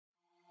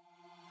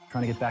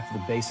trying to get back to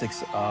the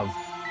basics of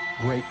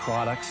great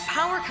products.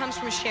 Power comes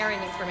from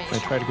sharing information. I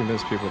try to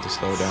convince people to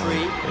slow down.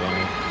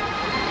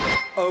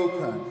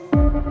 Open.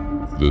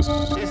 This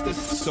is the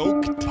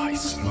Soaked by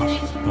Slush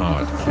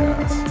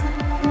podcast.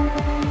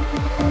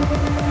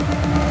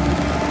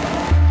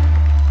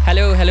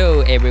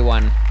 Hello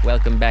everyone.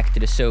 Welcome back to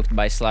the Soaked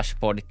by Slush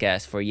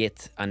podcast for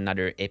yet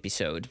another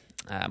episode.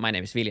 My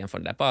name is William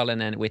von der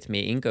Palen, and with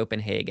me in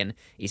Copenhagen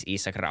is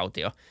Isak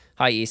Rautio.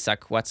 Hi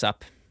Isak, what's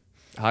up?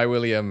 Hi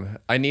William.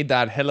 I need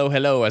that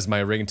hello as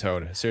my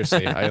ringtone.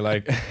 Seriously, I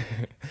like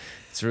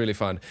it's really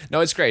fun.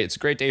 No, it's great. It's a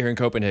great day here in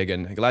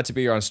Copenhagen. Glad to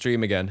be here on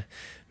stream again,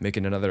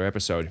 making another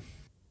episode.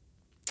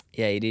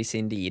 Yeah, it is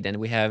indeed, and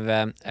we have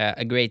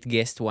a great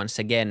guest once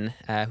again,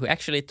 who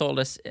actually told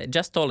us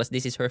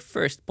this is her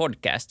first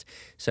podcast.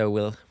 So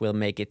we'll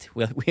make it.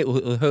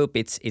 We'll hope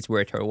it's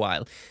worth her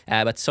while.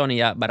 But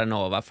Sonya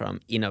Baranova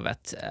from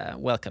Inovat,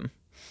 welcome.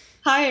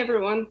 Hi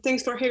everyone.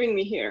 Thanks for having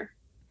me here.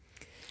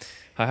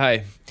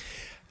 Hi.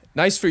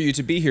 Nice for you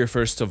to be here,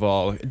 first of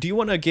all. Do you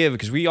want to give,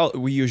 because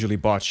we usually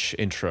botch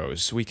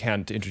intros. We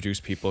can't introduce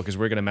people because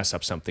we're going to mess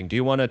up something. Do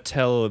you want to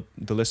tell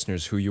the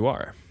listeners who you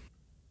are?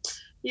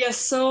 Yes,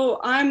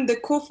 so I'm the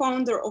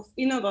co-founder of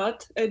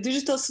Inovat, a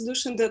digital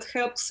solution that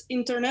helps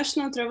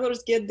international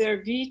travelers get their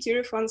VAT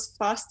refunds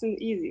fast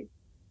and easy.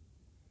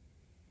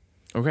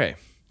 Okay.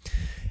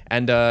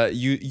 And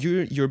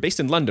you're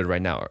based in London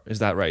right now, is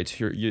that right?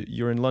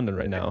 You're in London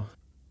right now.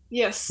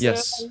 Yes.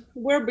 Yes.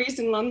 We're based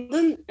in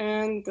London,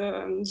 and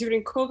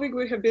during COVID,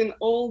 we have been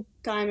all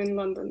time in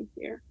London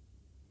here.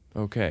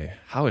 Okay.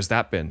 How has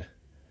that been?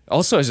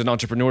 Also as an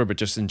entrepreneur, but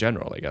just in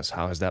general, I guess.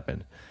 How has that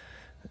been?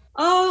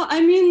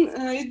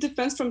 It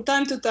depends from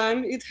time to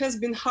time. It has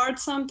been hard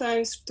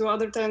sometimes, to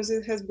other times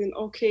it has been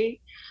okay.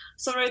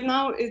 So right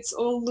now it's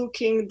all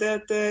looking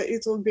that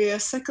it will be a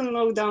second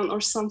lockdown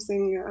or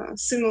something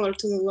similar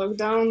to the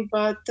lockdown.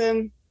 But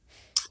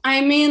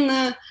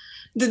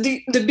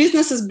the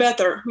business is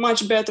better,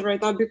 much better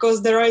right now,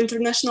 because there are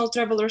international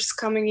travelers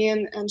coming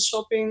in and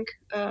shopping.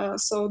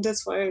 So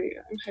that's why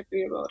I'm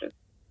happy about it.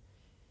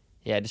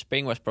 Yeah, the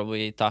spring was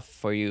probably tough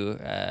for you,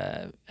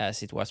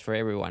 as it was for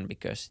everyone,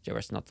 because there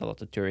was not a lot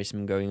of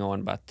tourism going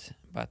on. But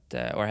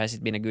or has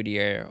it been a good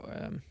year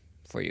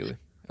for you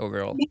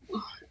overall?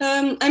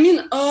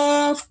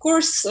 Of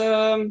course,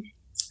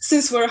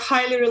 since we're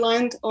highly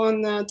reliant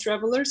on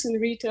travelers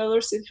and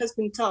retailers, it has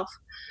been tough.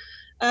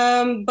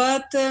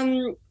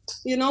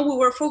 We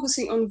were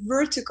focusing on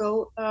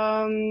vertical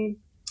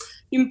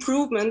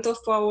improvement of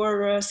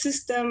our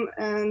system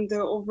and the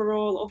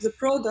overall of the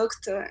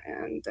product,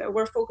 and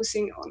we're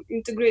focusing on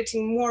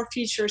integrating more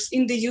features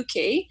in the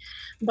UK.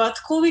 But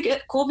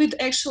COVID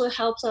actually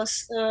helped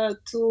us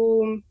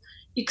to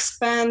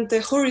expand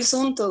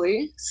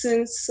horizontally,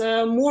 since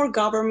more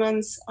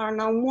governments are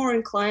now more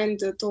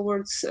inclined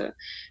towards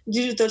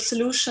digital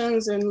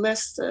solutions and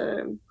less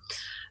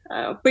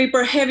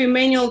paper-heavy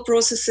manual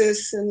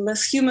processes and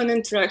less human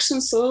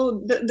interaction. So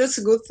that's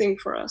a good thing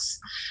for us.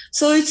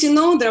 So it's,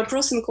 there are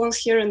pros and cons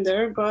here and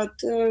there, but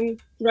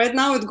right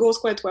now it goes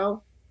quite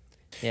well.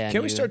 Yeah.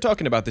 Can we start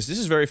talking about this? This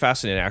is very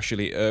fascinating,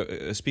 actually.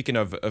 Speaking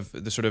of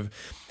the sort of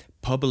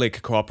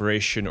public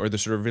cooperation or the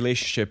sort of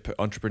relationship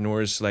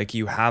entrepreneurs like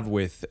you have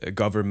with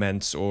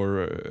governments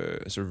or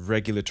sort of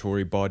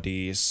regulatory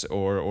bodies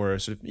or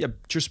sort of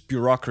just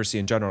bureaucracy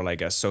in general, I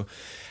guess. So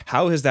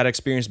how has that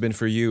experience been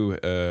for you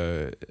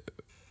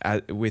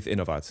with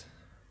Inovat?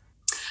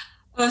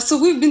 So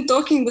we've been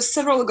talking with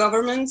several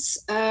governments,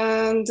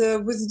 and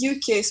with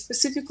UK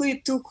specifically,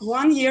 it took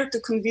 1 year to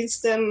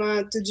convince them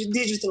to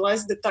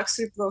digitalize the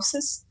tax-free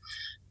process.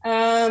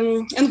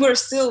 And we're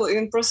still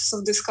in process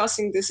of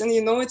discussing this. And,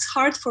 it's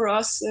hard for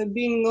us,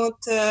 being not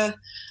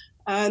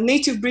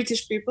native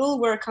British people.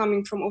 We're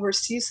coming from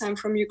overseas. I'm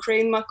from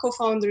Ukraine. My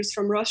co-founder is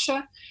from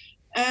Russia.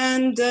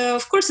 And,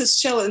 of course, it's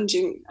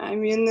challenging.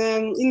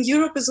 In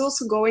Europe it's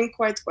also going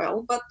quite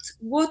well. But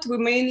what we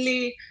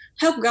mainly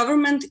help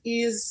government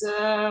is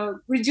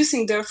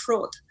reducing their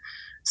fraud.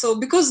 So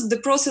because the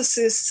process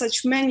is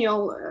such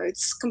manual,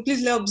 it's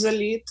completely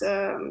obsolete.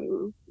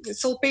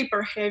 It's all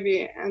paper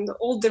heavy, and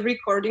all the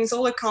recordings,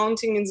 all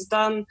accounting is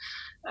done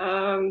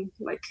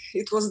like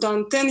it was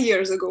done 10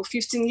 years ago,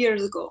 15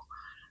 years ago.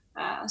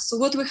 So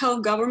what we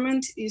help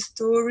government is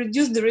to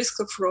reduce the risk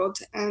of fraud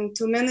and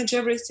to manage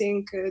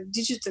everything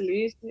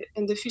digitally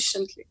and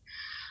efficiently,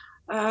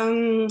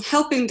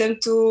 helping them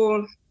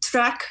to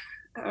track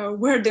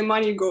where the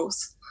money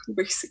goes,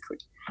 basically.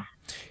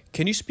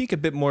 Can you speak a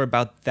bit more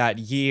about that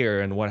year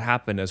and what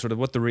happened and sort of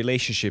what the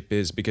relationship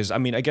is? Because, I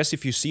guess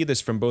if you see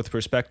this from both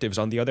perspectives,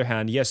 on the other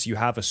hand, yes, you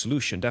have a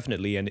solution,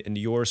 definitely. And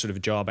your sort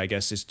of job, I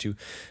guess, is to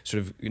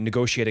sort of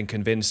negotiate and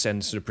convince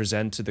and sort of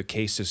present the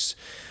cases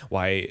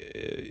why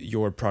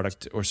your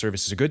product or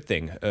service is a good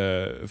thing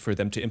for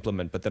them to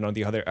implement. But then on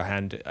the other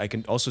hand, I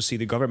can also see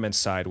the government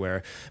side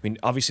where,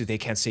 obviously they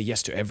can't say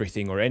yes to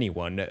everything or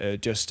anyone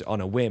just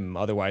on a whim.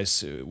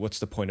 Otherwise, what's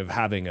the point of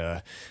having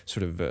a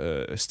sort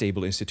of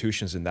stable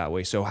institutions in that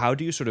way? So how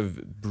do you sort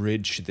of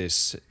bridge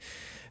this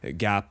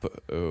gap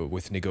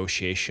with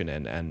negotiation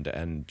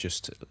and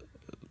just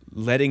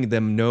letting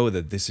them know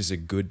that this is a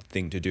good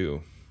thing to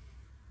do?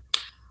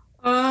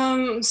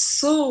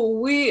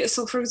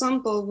 So for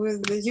example,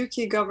 with the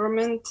UK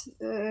government,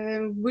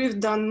 we've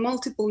done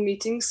multiple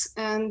meetings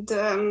and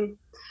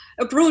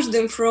approached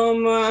them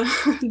from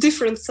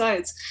different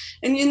sides.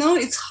 And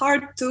it's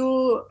hard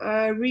to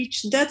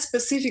reach that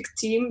specific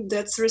team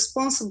that's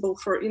responsible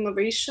for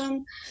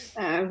innovation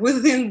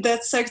within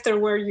that sector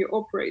where you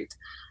operate.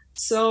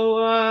 So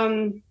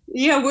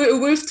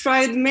we've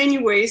tried many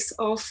ways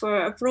of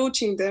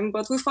approaching them,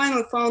 but we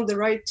finally found the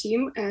right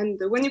team.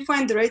 And when you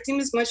find the right team,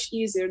 it's much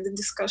easier. The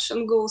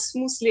discussion goes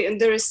smoothly, and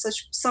there is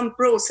some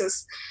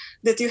process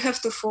that you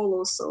have to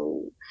follow.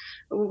 So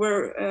we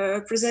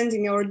were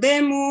presenting our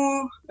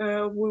demo,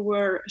 we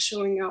were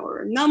showing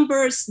our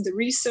numbers, the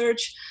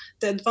research,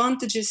 the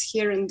advantages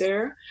here and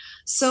there.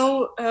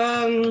 So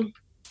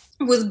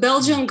with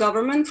Belgian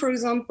government, for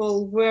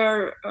example,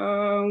 where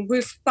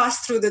we've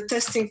passed through the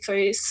testing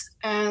phase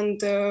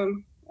and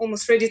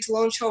almost ready to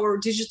launch our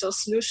digital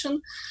solution,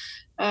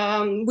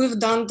 we've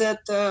done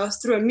that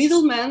through a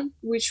middleman,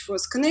 which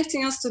was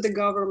connecting us to the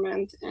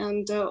government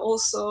and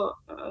also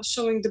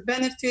showing the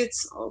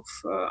benefits of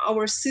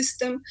our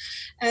system.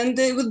 And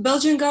with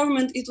Belgian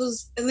government, it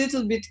was a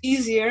little bit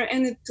easier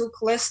and it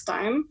took less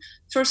time.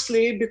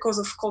 Firstly, because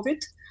of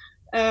COVID,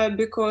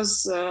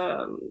 because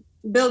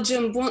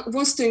Belgium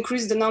wants to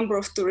increase the number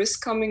of tourists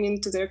coming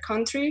into their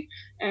country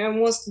and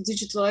wants to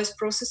digitalize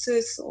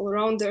processes all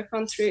around their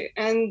country.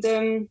 And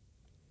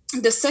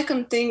the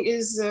second thing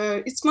is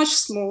it's much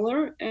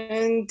smaller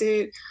and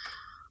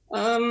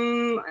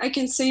I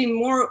can say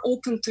more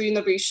open to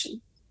innovation.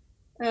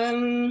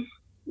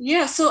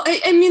 So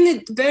I mean,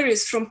 it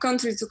varies from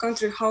country to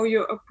country how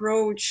you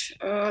approach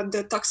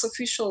the tax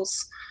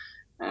officials.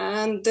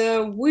 And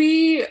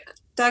we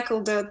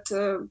tackle that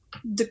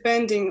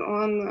depending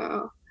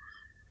on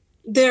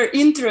their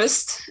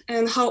interest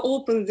and how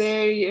open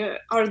they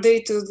are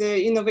to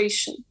the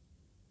innovation.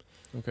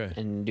 Okay.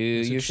 And do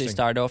you usually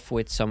start off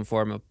with some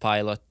form of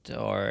pilot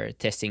or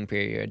testing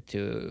period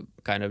to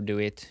kind of do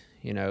it,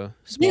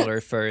 smaller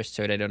first,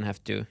 so they don't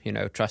have to,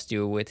 trust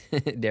you with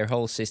their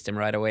whole system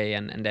right away,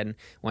 and then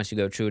once you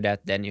go through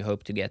that, then you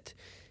hope to get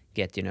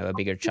a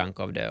bigger chunk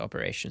of the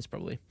operations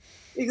probably.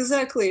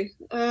 Exactly.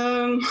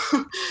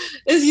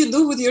 As you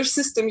do with your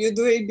system, you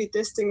do A/B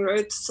testing,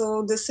 right?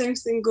 So the same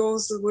thing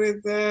goes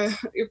with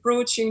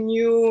approaching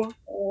new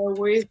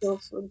ways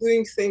of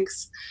doing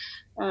things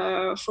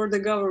for the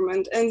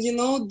government. And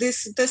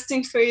this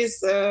testing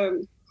phase,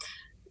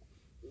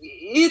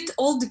 it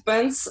all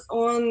depends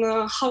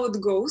on how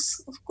it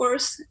goes, of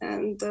course,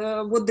 and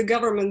what the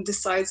government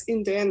decides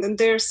in the end. And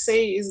their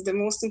say is the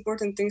most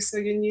important thing. So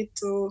you need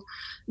to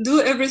do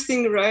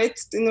everything right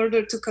in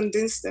order to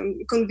convince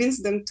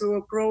them to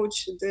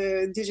approach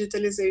the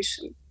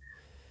digitalization.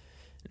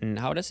 And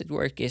how does it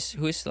work?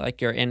 Who is like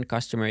your end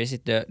customer? Is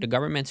it the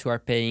governments who are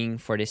paying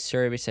for this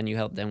service and you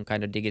help them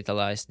kind of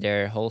digitalize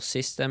their whole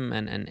system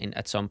and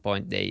at some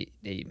point they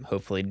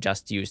hopefully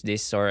just use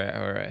this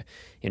or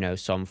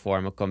some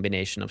form of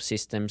combination of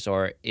systems,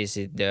 or is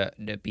it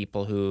the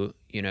people who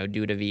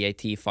do the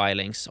VAT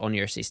filings on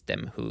your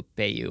system who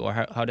pay you,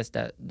 or how does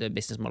the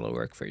business model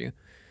work for you?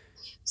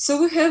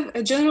 So we have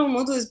a general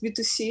model is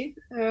B2C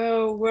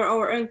where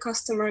our end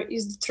customer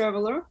is the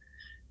traveler.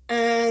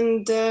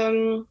 And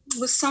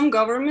with some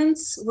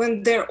governments,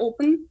 when they're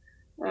open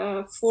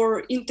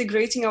for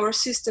integrating our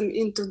system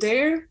into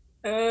their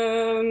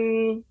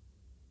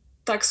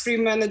tax-free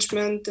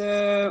management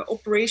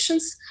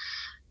operations,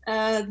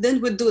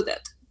 then we do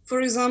that.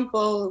 For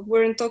example,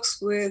 we're in talks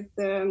with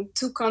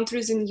 2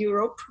 countries in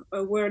Europe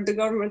where the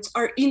governments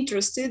are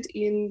interested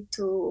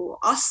into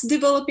us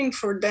developing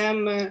for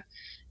them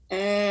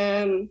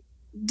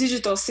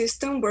digital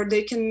system where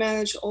they can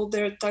manage all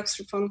their tax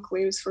refund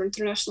claims for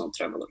international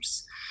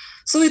travelers.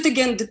 So it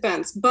again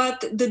depends,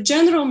 but the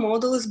general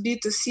model is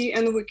B2C,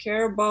 and we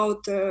care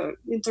about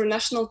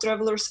international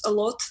travelers a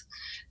lot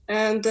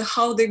and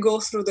how they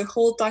go through the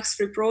whole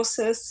tax-free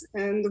process,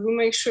 and we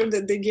make sure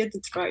that they get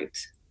it right.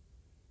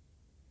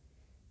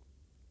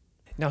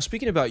 Now,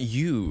 speaking about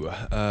you,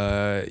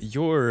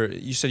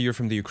 you said you're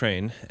from the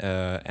Ukraine,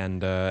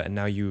 and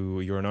now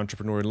you're an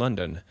entrepreneur in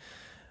London.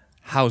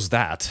 How's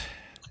that?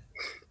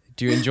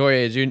 Do you enjoy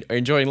it? Are you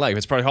enjoying life?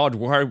 It's probably hard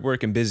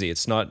work and busy.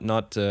 It's not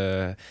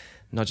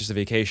just a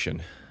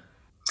vacation.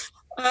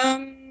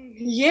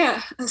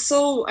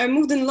 So I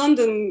moved in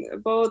London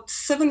about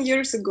 7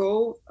 years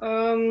ago.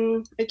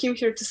 I came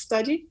here to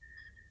study.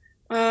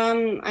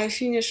 I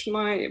finished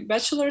my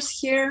bachelor's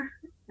here.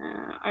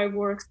 I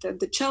worked at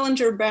the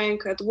Challenger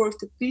Bank. I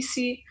worked at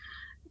PC,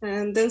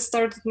 and then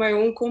started my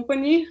own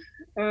company.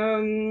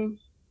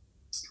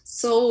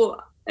 So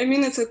I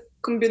mean, it's a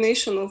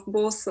combination of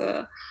both.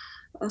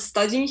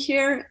 Studying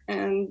here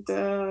and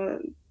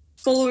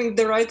following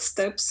the right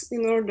steps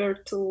in order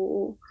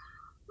to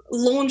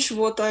launch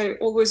what I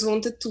always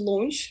wanted to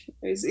launch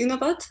is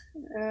Inovat.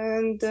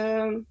 And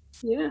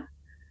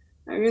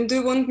I mean, do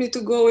you want me to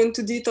go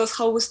into details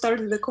how we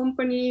started the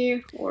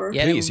company? Or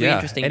yeah, please, it would be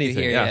interesting anything,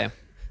 to hear. Yeah.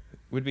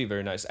 Would be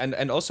very nice.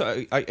 And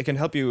also I can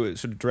help you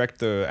sort of direct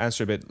the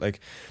answer a bit.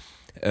 Like,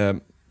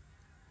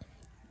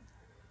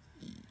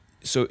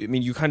 so I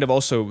mean, you kind of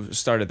also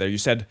started there. You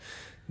said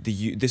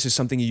this is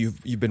something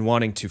you've been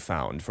wanting to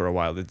found for a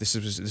while. That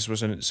this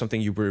wasn't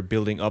something you were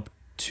building up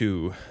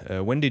to.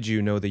 When did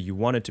you know that you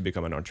wanted to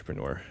become an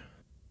entrepreneur?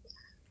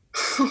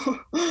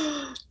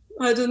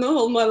 I don't know,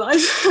 all my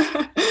life.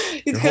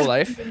 Your whole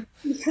life?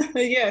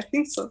 Yeah, I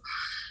think so.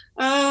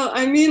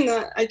 I mean,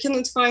 I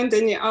cannot find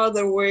any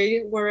other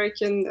way where I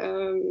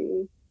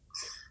can,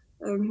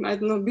 I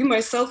don't know, be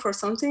myself or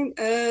something.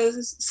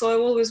 So I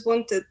always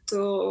wanted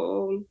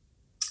to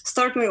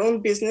start my own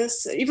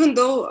business, even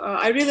though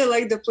I really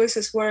like the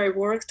places where I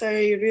worked.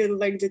 I really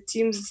like the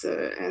teams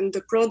and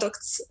the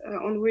products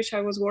on which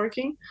I was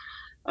working.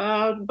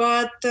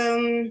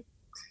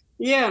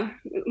 Yeah,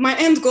 my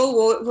end goal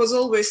was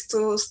always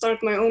to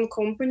start my own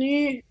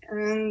company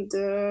and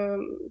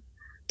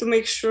to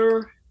make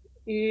sure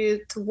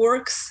it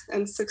works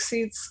and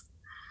succeeds.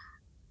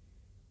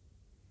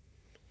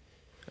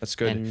 That's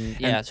good. And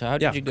yeah, so how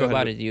did you go ahead.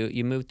 about it?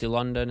 You moved to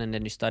London and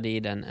then you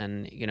studied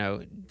and you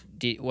know,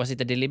 was it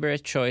a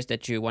deliberate choice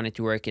that you wanted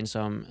to work in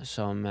some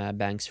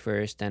banks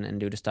first and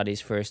do the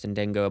studies first and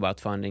then go about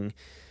founding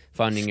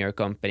your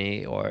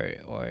company, or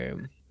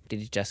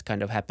did it just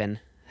kind of happen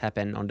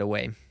on the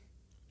way?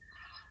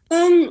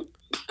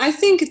 I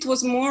think it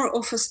was more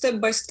of a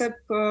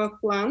step-by-step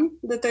plan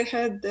that I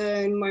had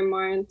in my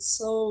mind.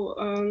 So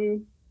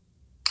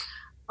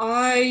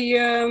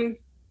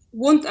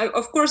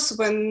of course,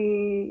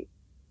 when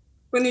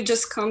you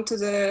just come to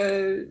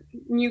the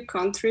new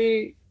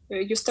country,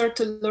 you start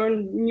to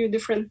learn new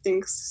different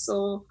things.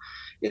 So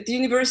at the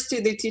university,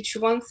 they teach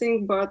you one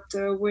thing, but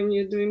when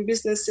you're doing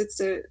business,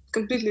 it's a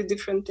completely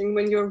different thing.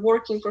 When you're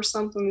working for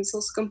something, it's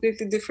also a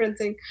completely different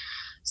thing.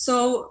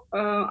 So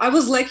I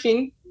was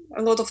lacking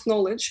a lot of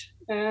knowledge,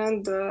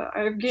 and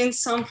I've gained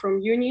some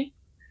from uni,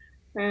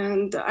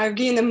 and I've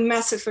gained a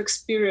massive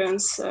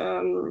experience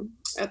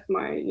at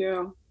my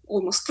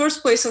almost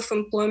first place of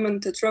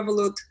employment at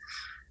Revolut.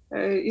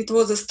 It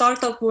was a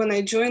startup when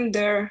I joined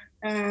there,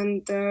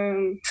 and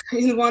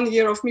in 1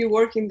 year of me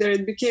working there,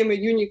 it became a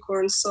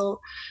unicorn.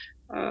 So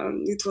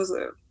it was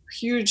a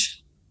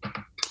huge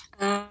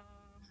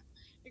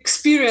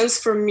experience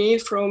for me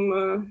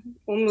from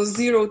almost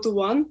 0 to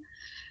 1.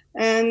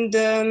 And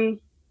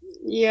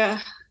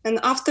and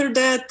after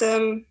that,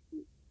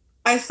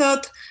 I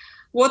thought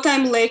what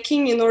I'm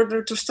lacking in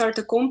order to start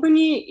a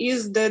company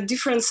is the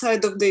different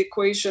side of the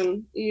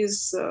equation,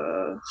 is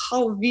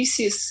how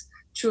VCs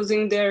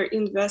choosing their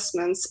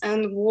investments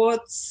and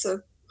what's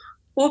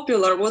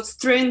popular, what's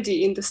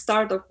trendy in the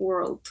startup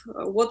world,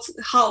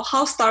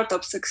 how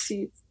startups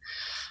succeed.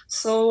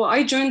 So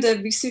I joined a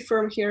VC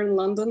firm here in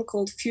London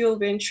called Fuel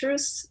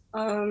Ventures.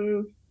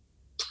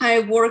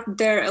 I worked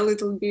there a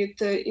little bit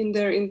in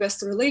their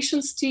investor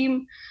relations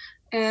team,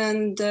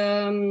 and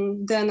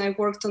then I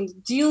worked on the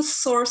deals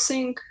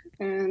sourcing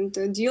and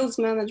deals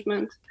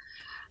management.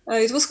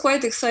 It was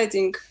quite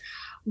exciting,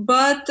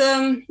 but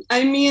the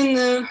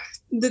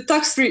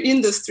tax-free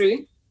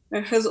industry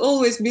has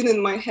always been in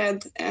my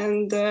head,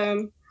 and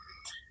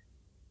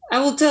I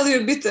will tell you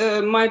a bit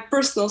my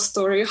personal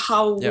story,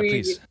 how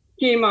we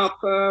came up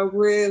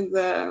with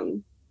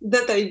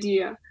that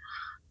idea.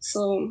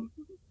 So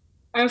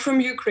I'm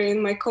from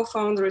Ukraine. My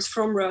co-founder is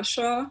from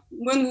Russia.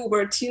 When we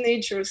were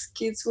teenagers,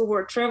 kids, we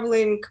were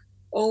traveling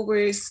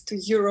always to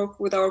Europe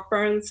with our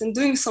parents and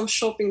doing some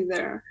shopping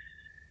there.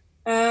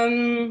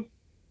 And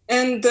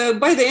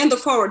by the end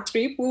of our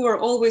trip, we were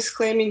always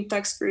claiming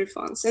tax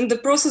refunds. And the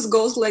process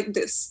goes like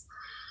this.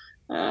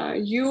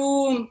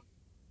 You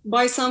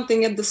buy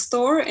something at the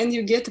store and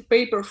you get a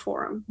paper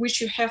form, which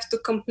you have to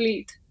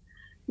complete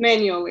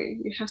manually.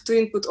 You have to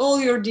input all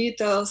your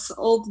details,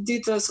 all the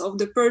details of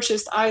the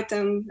purchased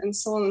item, and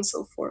so on and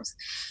so forth.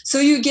 So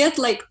you get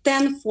like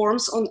 10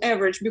 forms on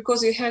average,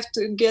 because you have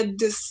to get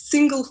this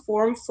single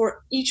form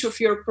for each of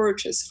your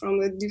purchase from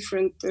the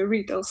different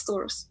retail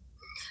stores.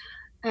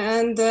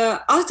 And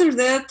after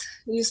that,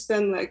 you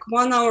spend like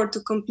 1 hour to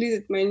complete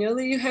it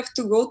manually. You have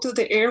to go to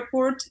the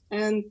airport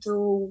and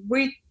to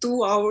wait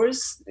 2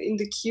 hours in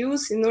the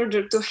queues in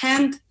order to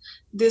hand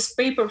this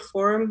paper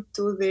form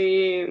to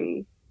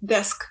the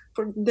desk,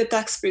 for the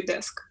tax-free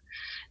desk.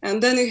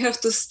 And then you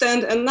have to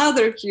stand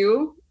another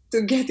queue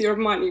to get your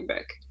money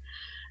back.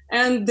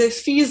 And the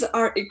fees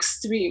are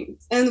extreme.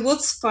 And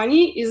what's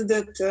funny is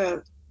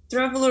that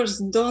travelers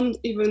don't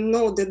even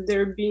know that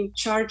they're being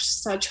charged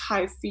such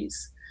high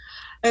fees.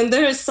 And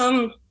there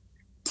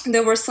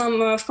were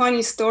some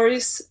funny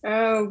stories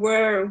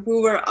where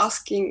we were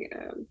asking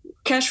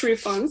cash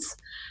refunds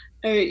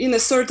in a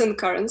certain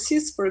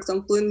currencies, for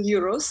example, in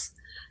euros.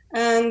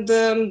 And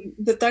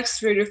the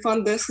tax-free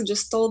refund desk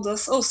just told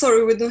us, oh,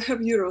 sorry, we don't have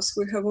euros,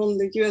 we have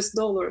only US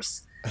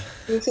dollars.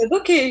 We said,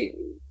 okay,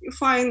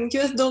 fine,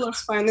 US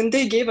dollars, fine. And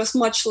they gave us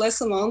much less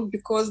amount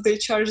because they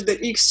charged the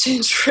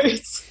exchange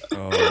rates.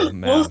 Oh,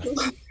 man.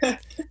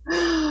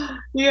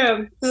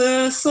 Yeah,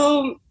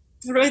 so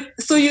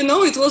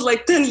it was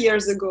like 10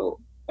 years ago.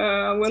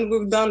 when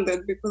we've done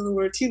that because we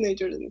were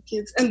teenagers and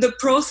kids. And the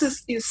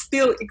process is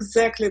still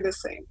exactly the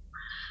same.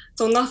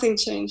 So nothing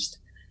changed.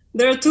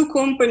 There are two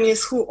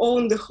companies who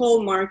own the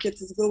whole market,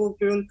 it's Global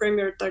Peer and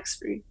Premier Tax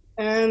Free.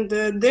 And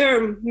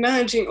they're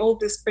managing all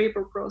this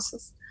paper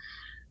process.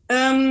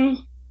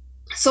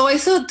 So I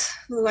thought,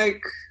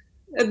 like,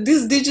 at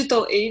this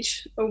digital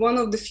age, one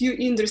of the few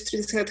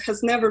industries that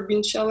has never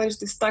been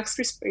challenged is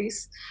tax-free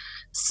space.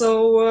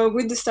 So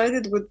we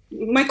decided, with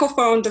my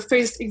co-founder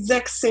faced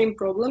exact same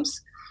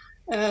problems.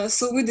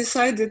 So we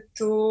decided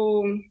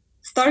to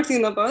start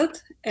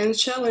Inovat and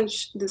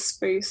challenge this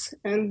space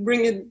and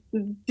bring a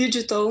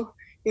digital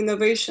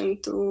innovation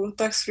to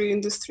tax-free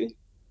industry.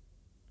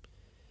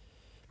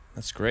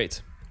 That's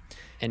great.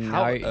 And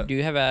do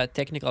you have a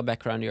technical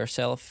background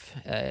yourself,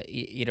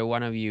 either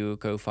one of you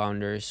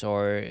co-founders,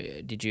 or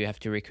did you have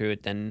to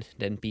recruit then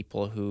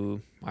people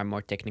who are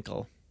more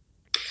technical?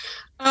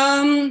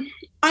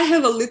 I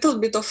have a little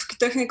bit of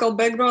technical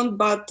background,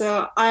 but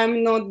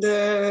I'm not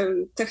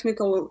the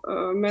technical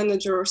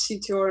manager or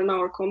CTO in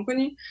our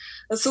company.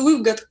 So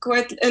we've got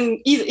quite, and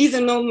either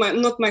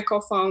not my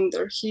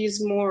co-founder,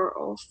 he's more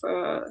of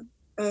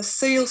a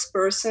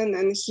salesperson,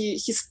 and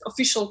his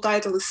official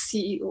title is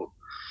CEO.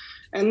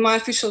 And my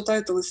official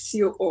title is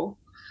COO.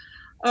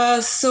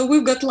 So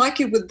we've got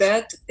lucky with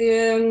that.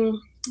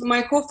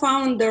 My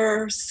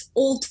co-founder's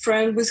old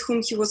friend with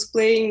whom he was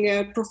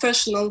playing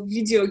professional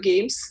video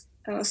games,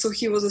 so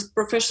he was a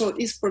professional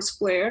esports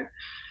player.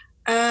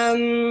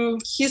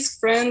 His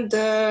friend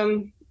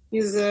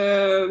is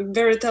a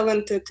very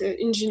talented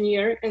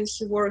engineer, and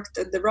he worked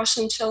at the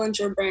Russian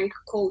challenger bank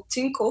called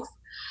Tinkoff.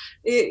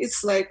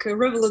 It's like a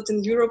Revolut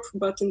in Europe,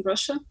 but in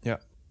Russia. Yeah.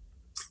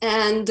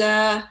 And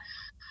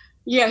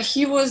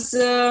he was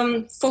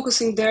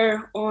focusing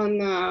there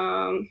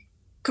on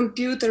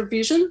computer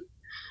vision.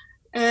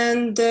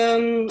 And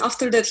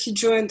after that, he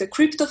joined the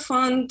crypto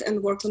fund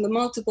and worked on the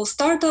multiple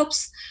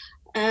startups.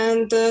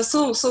 And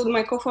so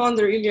my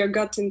co-founder, Ilya,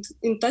 got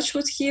in touch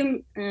with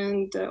him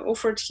and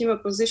offered him a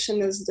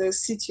position as the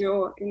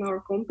CTO in our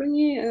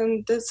company.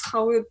 And that's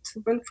how it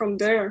went from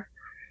there.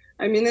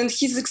 I mean, and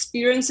his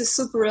experience is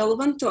super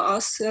relevant to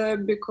us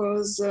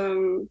because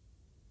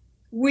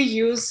we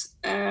use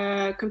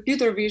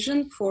computer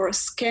vision for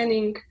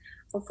scanning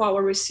of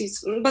our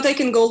receipts. But I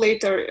can go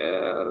later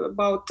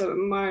about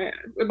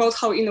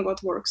how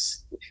Inovat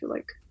works, if you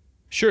like.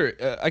 Sure,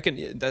 I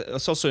can.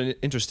 That's also an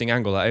interesting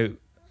angle. I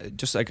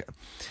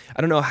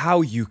don't know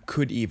how you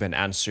could even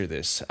answer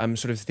this. I'm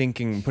sort of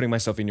thinking, putting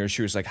myself in your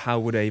shoes, like how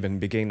would I even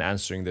begin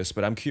answering this?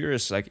 But I'm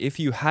curious, like if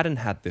you hadn't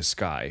had this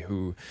guy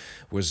who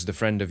was the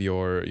friend of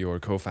your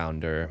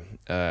co-founder,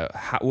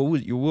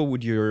 what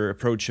would your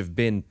approach have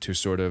been to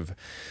sort of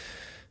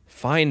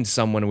find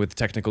someone with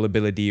technical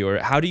ability, or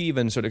how do you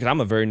even sort of? Because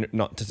I'm a very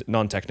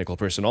non-technical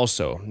person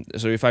also.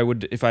 So if I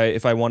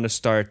want to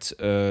start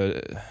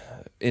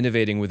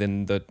innovating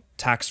within the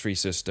tax-free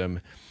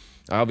system,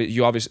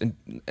 you obviously,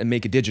 and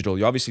make it digital,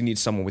 you obviously need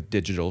someone with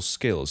digital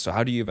skills. So how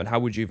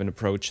would you even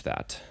approach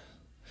that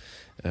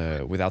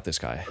without this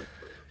guy?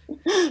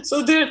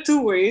 So there are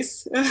two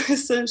ways,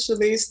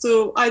 essentially, is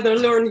to either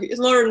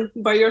learn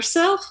by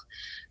yourself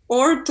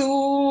or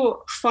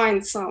to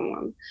find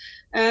someone.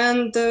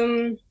 And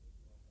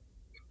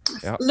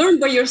learn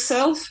by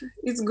yourself,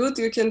 it's good.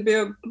 You can be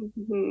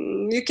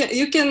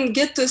you can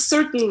get to a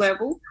certain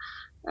level,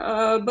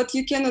 but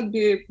you cannot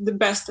be the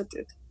best at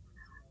it.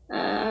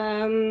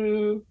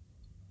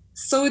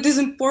 So it is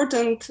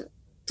important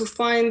to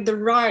find the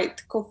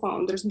right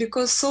co-founders,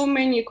 because so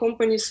many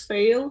companies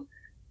fail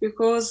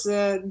because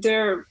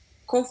their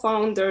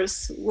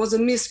co-founders was a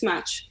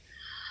mismatch.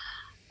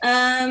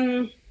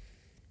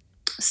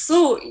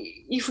 So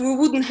if we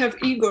wouldn't have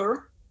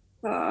Igor,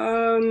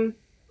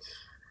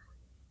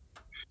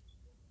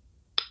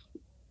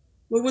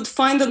 we would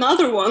find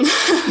another one.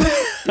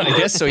 I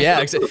guess so,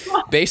 yeah.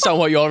 Based on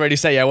what you already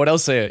say, yeah, what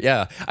else say?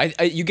 Yeah.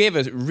 You gave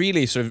a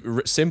really sort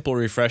of simple,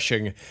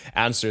 refreshing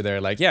answer there.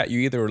 Like, yeah, you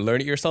either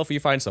learn it yourself or you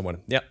find someone.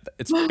 Yeah,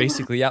 it's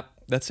basically, yeah,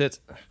 that's it.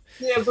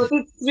 Yeah, but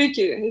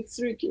it's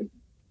tricky.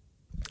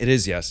 It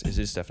is, yes. It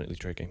is definitely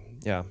tricky,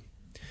 yeah.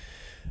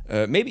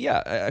 Maybe,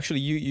 yeah, actually,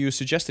 you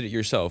suggested it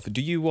yourself.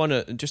 Do you want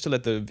to, just to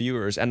let the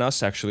viewers and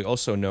us actually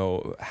also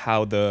know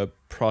how the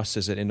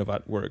process at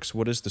Inovat works?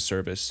 What is the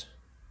service?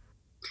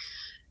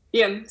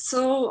 Yeah,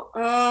 so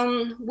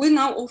we're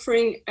now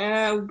offering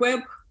a web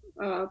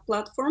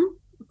platform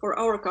for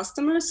our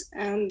customers,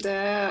 and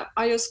the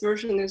iOS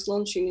version is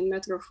launching in a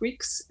matter of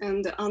weeks,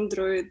 and the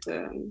Android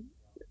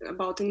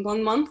about in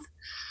 1 month.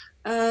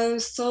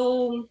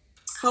 So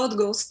how it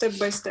goes step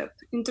by step.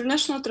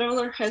 International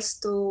traveler has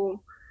to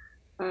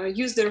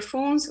use their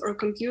phones or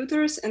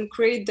computers and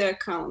create the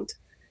account.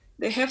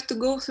 They have to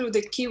go through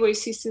the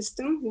KYC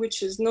system,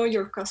 which is Know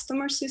Your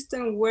Customer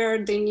system, where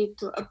they need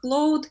to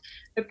upload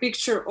a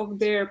picture of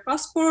their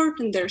passport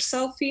and their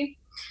selfie.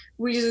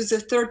 We use a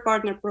third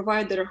partner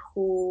provider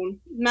who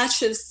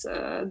matches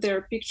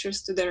their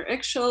pictures to their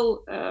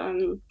actual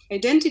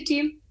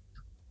identity.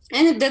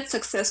 And if that's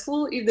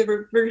successful, if the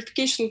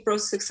verification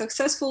process is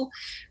successful,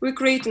 we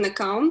create an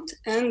account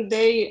and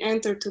they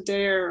enter to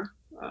their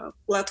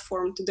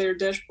platform, to their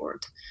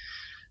dashboard,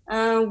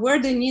 where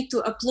they need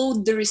to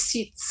upload the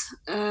receipts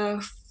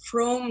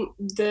from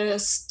the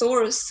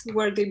stores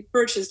where they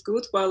purchased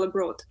goods while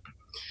abroad.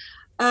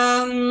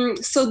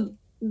 So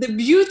the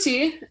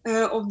beauty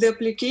of the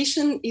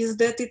application is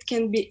that it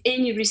can be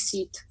any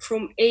receipt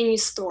from any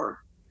store.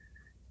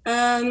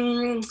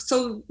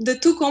 So the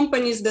two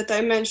companies that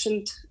I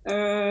mentioned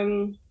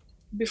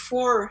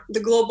before, the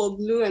Global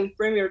Blue and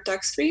Premier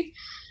Tax Free,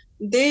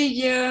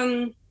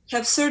 they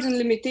have certain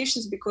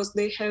limitations because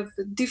they have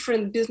a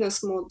different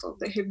business model.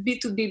 They have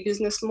B2B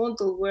business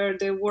model where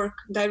they work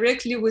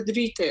directly with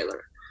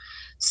retailer.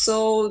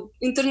 So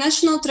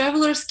international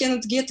travelers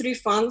cannot get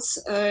refunds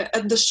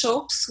at the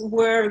shops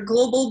where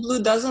Global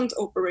Blue doesn't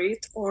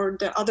operate or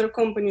the other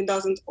company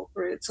doesn't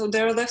operate. So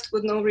they're left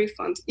with no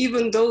refund,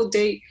 even though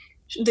they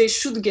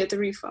should get a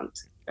refund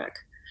back.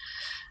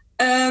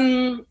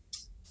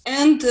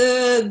 And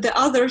the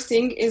other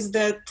thing is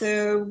that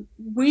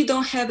we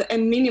don't have a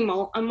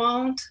minimal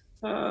amount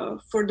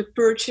for the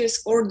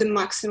purchase or the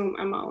maximum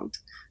amount.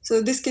 So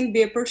this can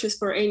be a purchase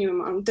for any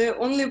amount. The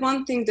only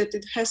one thing that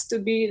it has to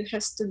be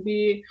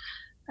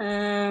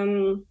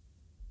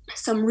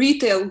some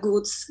retail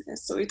goods.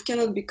 So it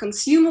cannot be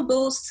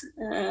consumables,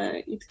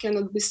 it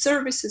cannot be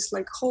services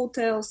like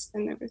hotels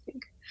and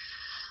everything.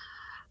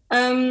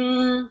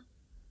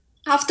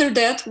 After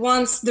that,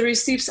 once the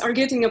receipts are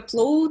getting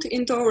uploaded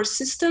into our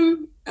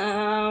system,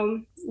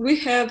 we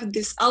have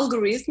this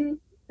algorithm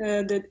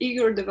that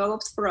Igor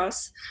developed for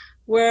us,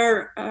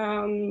 where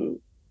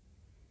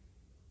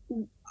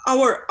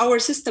our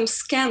system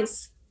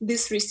scans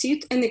this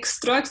receipt and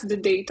extracts the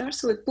data.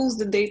 So it pulls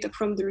the data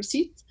from the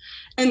receipt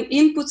and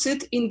inputs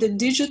it in the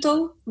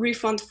digital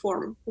refund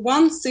form,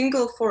 one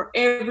single for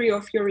every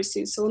of your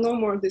receipts. So no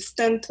more this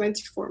 10,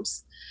 20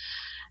 forms.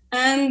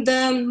 And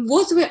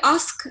what we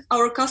ask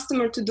our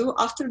customer to do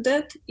after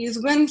that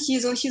is when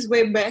he's on his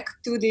way back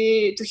to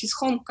his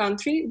home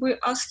country, we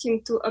ask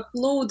him to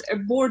upload a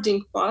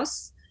boarding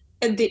pass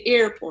at the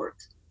airport,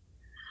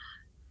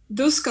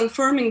 thus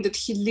confirming that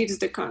he leaves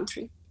the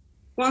country.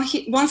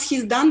 Once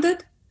he's done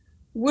that,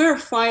 we're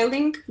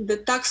filing the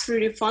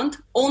tax-free refund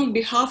on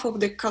behalf of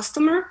the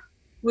customer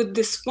with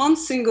this one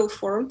single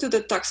form to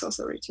the tax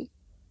authority.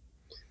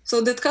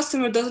 So that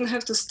customer doesn't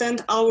have to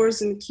stand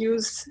hours in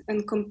queues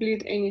and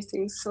complete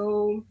anything.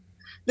 So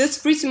that's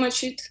pretty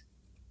much it.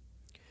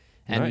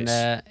 And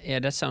Nice. yeah,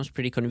 that sounds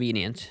pretty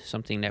convenient,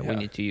 something that we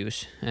need to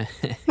use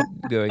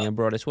going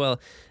abroad as well.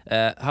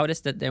 How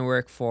does that then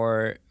work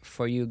for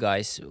you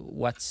guys?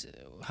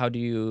 How do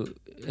you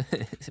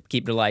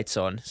keep the lights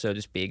on, so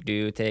to speak? Do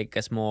you take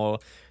a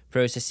small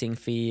processing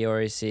fee,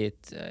 or is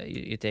it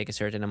you take a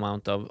certain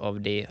amount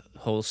of the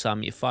whole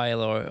sum you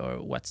file,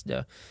 or what's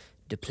the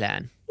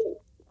plan?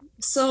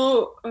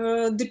 So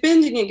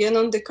depending again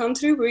on the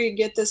country, we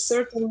get a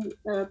certain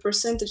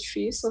percentage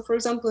fee. So for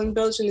example, in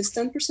Belgium it's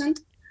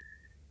 10%,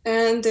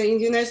 and in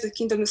the United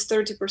Kingdom it's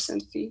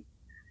 30% fee.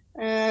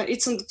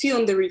 It's on the fee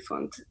on the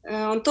refund.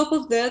 On top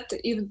of that,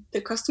 if the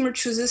customer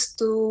chooses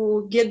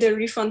to get their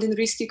refund in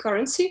risky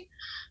currency,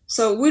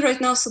 so we right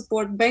now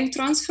support bank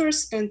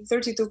transfers and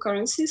 32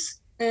 currencies.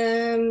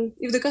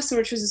 If the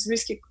customer chooses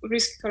risky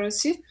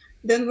currency,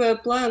 then we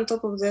apply on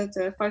top of that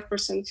a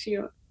 5% fee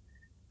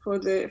for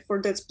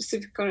that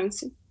specific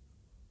currency.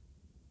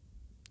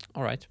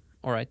 All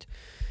right.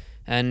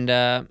 And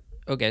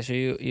okay, so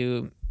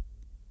you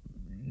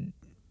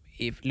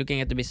if looking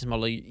at the business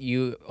model,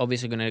 you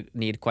obviously going to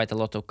need quite a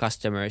lot of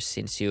customers,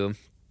 since your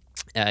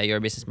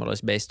business model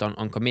is based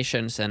on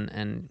commissions,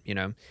 and you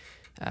know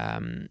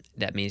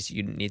that means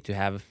you need to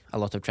have a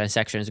lot of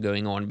transactions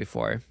going on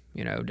before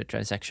the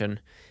transaction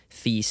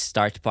fees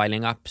start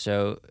piling up.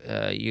 So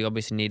you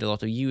obviously need a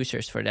lot of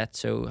users for that.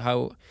 So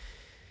how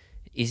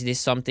is this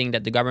something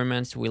that the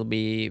governments will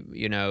be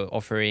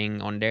offering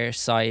on their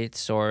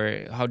sites,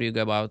 or how do you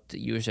go about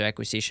user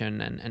acquisition,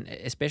 and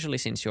especially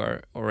since you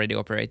are already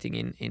operating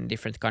in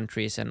different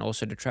countries, and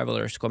also the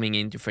travelers coming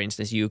into, for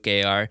instance,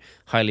 UK are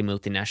highly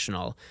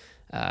multinational.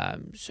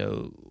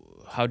 So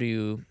how do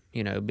you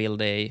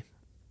build a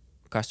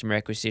customer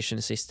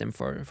acquisition system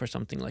for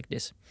something like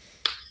this?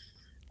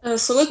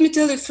 So let me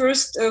tell you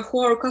first who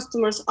our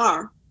customers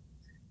are.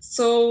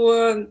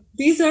 So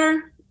these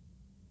are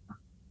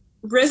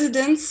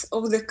residents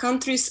of the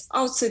countries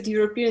outside the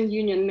European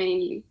Union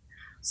mainly.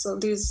 So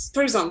these,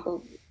 for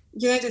example,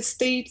 United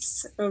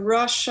States,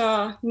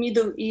 Russia,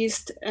 Middle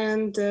East,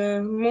 and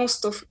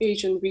most of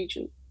Asian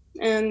region,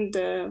 and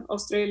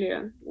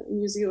Australia,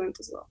 New Zealand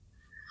as well.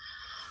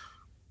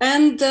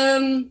 And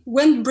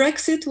when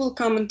Brexit will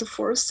come into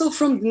force, so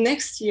from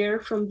next year,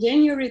 from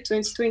January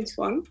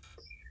 2021,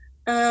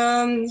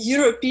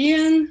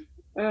 European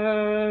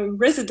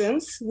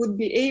residents would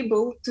be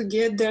able to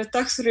get their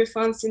tax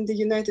refunds in the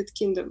United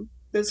Kingdom.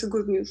 That's a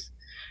good news.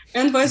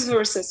 And vice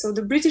versa. So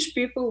the British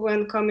people,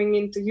 when coming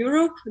into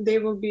Europe, they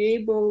will be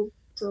able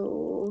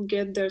to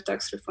get their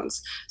tax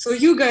refunds. So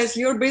you guys,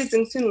 you're based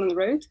in Finland,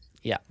 right?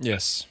 Yeah.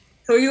 Yes.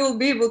 So you will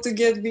be able to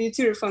get VAT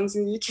refunds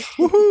in the UK.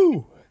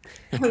 Woohoo!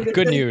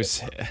 Good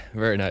news.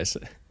 Very nice.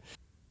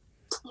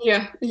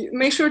 Yeah,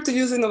 make sure to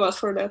use Inovat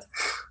for that.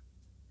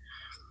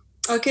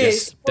 Okay.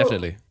 Yes, so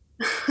definitely.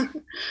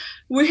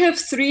 we have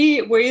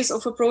 3 ways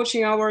of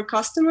approaching our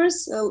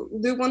customers.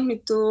 Do you want me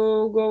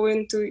to go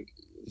into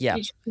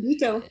each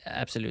detail?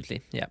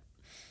 Absolutely. Yeah.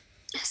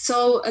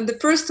 So the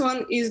first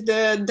one is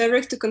the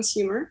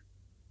direct-to-consumer.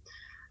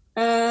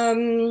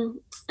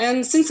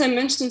 And since I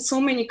mentioned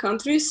so many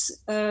countries,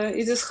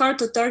 it is hard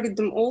to target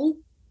them all.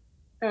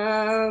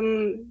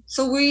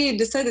 So we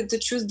decided to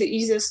choose the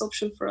easiest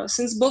option for us.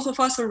 Since both of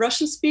us are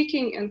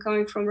Russian-speaking and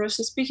coming from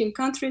Russian-speaking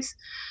countries,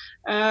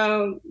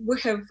 we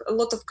have a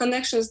lot of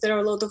connections. There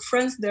are a lot of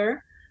friends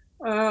there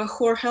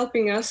who are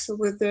helping us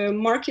with the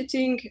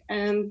marketing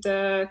and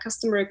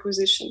customer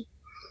acquisition.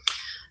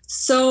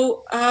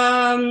 So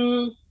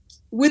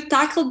we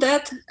tackled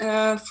that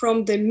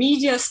from the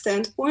media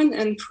standpoint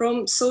and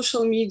from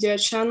social media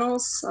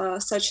channels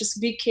such as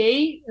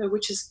VK,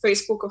 which is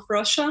Facebook of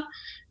Russia,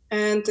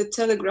 and the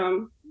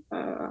Telegram.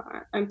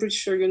 I'm pretty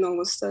sure you know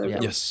what's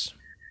Telegram. Yes.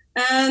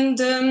 And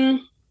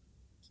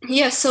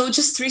so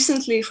just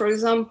recently, for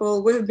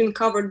example, we've been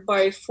covered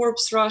by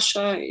Forbes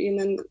Russia in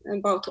an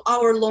about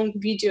 2-hour-long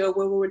video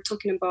where we were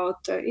talking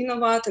about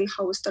Inovat and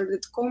how we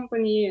started the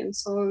company and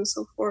so on and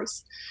so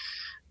forth.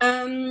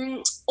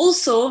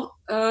 Also,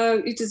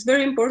 it is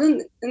very important,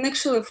 and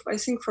actually, I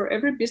think for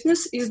every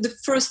business, is the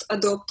first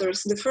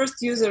adopters, the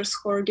first users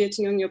who are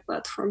getting on your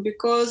platform,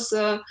 because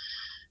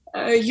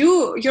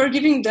you're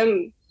giving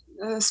them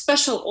a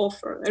special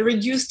offer, a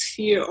reduced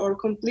fee or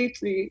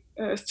completely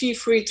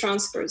fee-free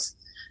transfers,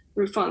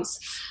 refunds.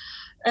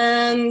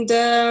 And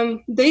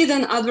they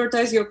then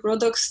advertise your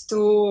products to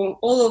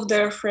all of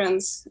their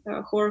friends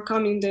who are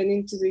coming then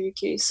into the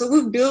UK. So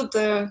we've built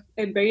a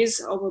base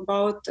of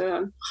about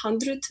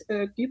 100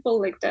 people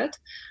like that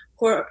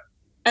who are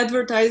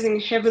advertising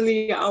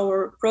heavily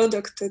our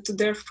product to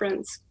their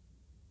friends.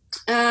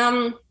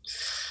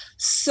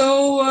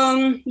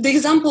 The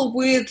example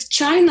with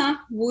China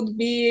would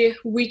be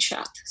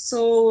WeChat.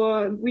 So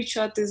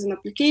WeChat is an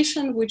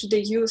application which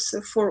they use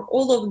for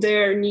all of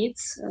their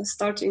needs,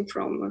 starting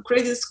from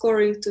credit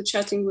scoring to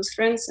chatting with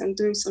friends and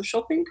doing some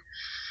shopping.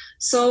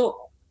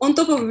 So on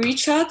top of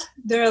WeChat,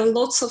 there are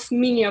lots of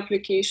mini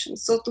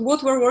applications. So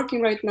what we're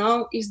working right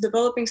now is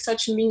developing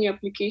such a mini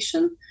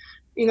application,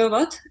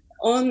 Inovat,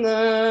 on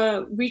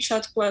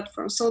WeChat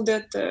platform, so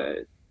that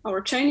our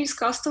Chinese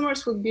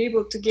customers would be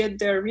able to get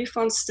their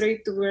refunds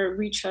straight to their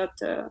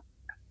WeChat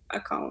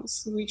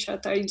accounts,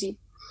 WeChat ID.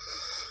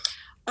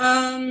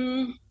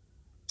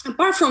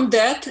 Apart from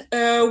that,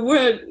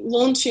 we're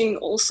launching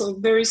also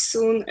very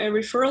soon a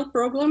referral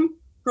program,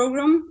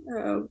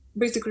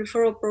 basic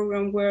referral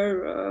program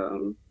where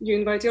you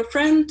invite your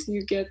friend,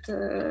 you get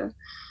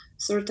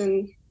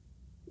certain,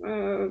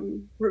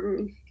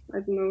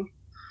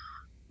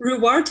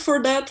 reward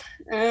for that,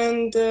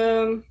 and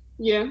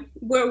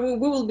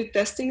we will be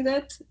testing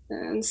that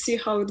and see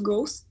how it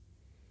goes.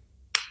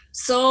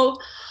 So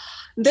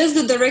that's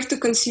the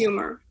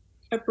direct-to-consumer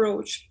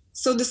approach.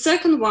 So the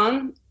second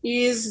one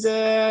is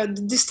the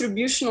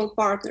distributional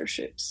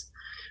partnerships.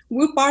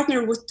 We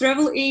partner with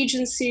travel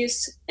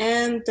agencies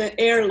and the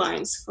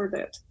airlines for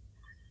that.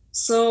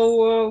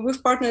 So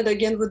we've partnered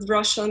again with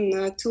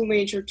Russian 2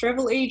 major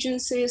travel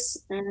agencies,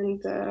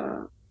 and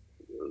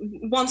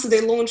once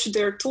they launch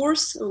their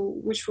tours,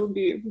 which will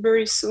be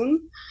very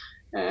soon,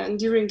 and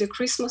during the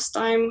Christmas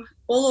time,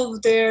 all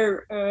of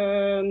their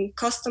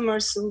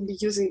customers will be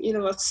using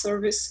Inovat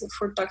service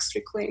for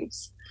tax-free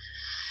claims.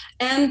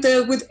 And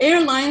with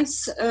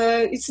airlines,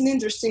 it's an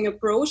interesting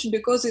approach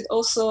because it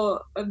also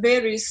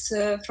varies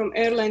from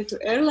airline to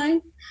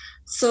airline.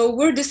 So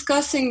we're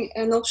discussing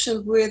an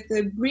option with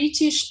the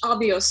British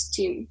Avios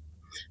team.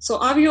 So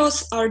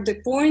Avios are the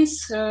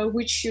points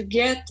which you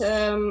get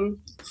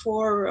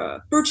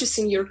for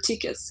purchasing your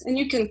tickets. And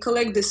you can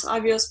collect these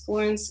Avios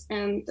points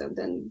and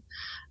then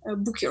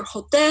book your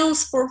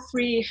hotels for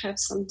free, have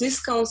some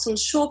discounts on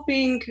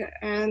shopping,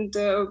 and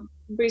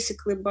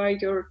basically buy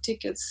your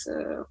tickets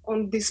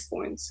on these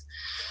points.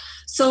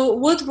 So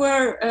what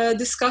we're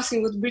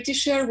discussing with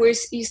British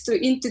Airways is to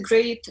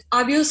integrate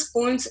Avios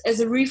points as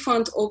a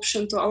refund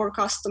option to our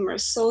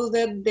customers, so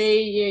that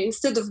they,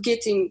 instead of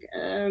getting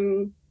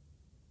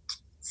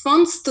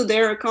funds to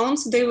their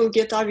accounts, they will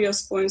get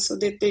Avios points so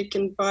that they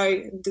can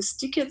buy these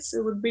tickets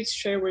with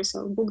British Airways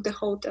and book the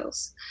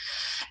hotels.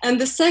 And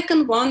the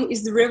second one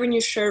is the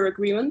revenue share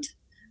agreement,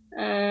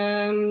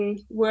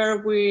 where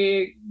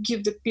we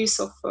give the piece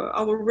of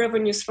our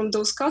revenues from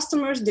those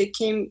customers that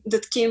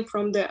came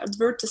from the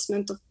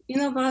advertisement of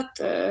Inovat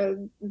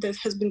that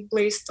has been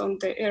placed on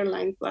the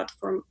airline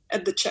platform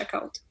at the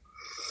checkout.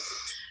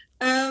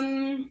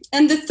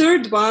 And the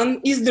third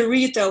one is the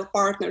retail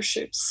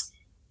partnerships.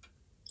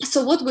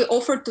 So what we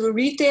offer to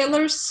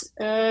retailers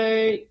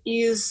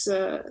is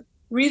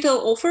retail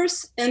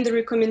offers and the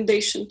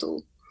recommendation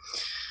tool.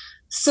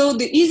 So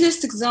the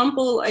easiest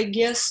example, I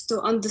guess, to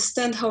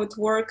understand how it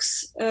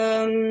works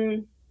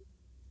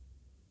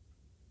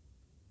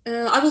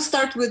I will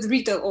start with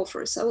retail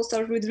offers.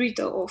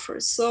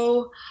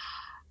 So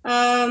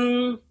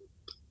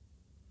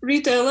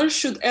retailers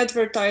should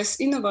advertise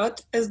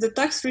Inovat as the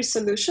tax-free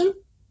solution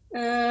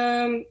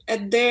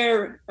at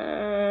their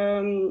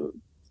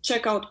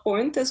checkout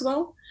point as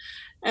well.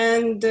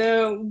 And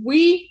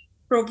we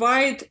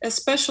provide a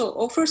special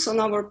offers on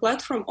our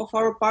platform of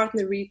our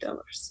partner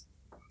retailers.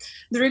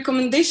 The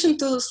recommendation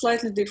tool is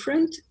slightly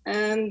different,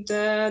 and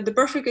the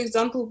perfect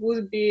example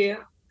would be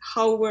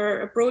how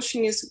we're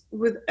approaching is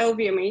with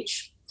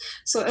LVMH.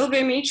 So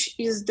LVMH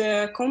is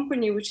the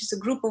company which is a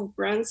group of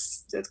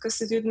brands that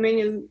constitute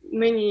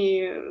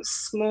many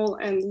small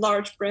and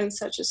large brands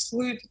such as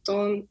Louis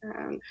Vuitton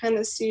and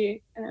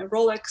Hennessy,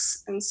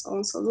 Rolex, and so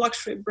on. So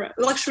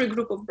luxury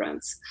group of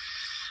brands.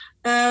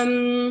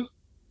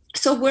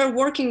 So we're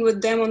working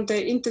with them on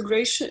the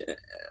integration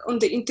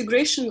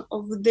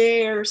of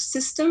their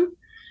system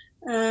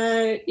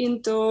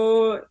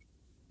into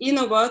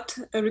Inovat,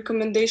 a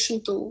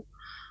recommendation tool.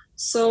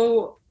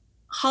 So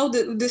how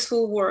this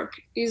will work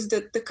is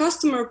that the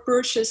customer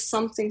purchased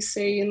something,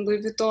 say in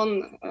Louis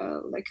Vuitton,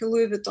 like a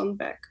Louis Vuitton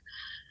bag.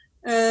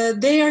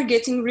 They are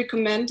getting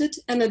recommended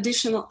an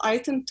additional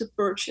item to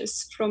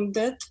purchase from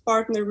that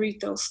partner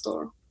retail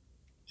store.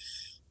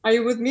 Are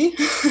you with me?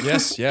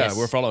 Yes, Yes.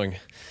 we're following.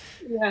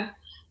 Yeah.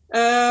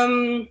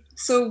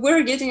 So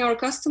we're getting our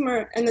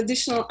customer an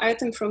additional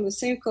item from the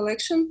same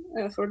collection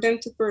for them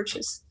to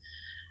purchase.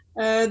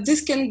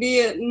 This can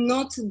be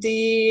not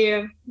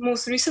the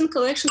most recent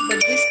collection,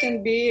 but this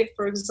can be,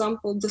 for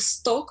example, the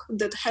stock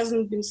that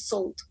hasn't been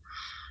sold.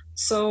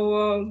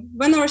 So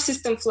when our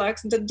system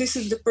flags that this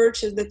is the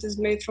purchase that is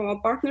made from a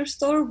partner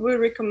store, we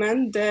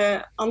recommend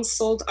the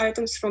unsold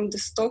items from the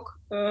stock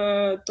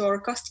to our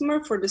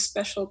customer for the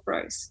special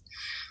price,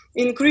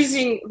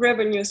 increasing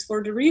revenues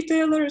for the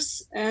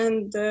retailers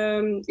and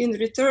in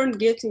return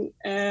getting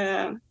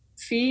a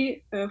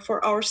fee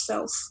for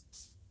ourselves.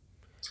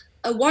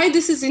 Why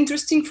this is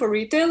interesting for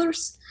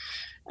retailers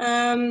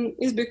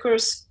is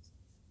because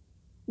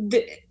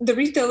the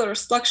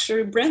retailers,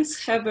 luxury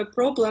brands, have a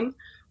problem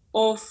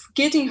of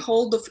getting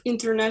hold of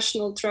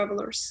international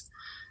travelers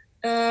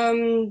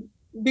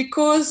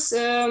because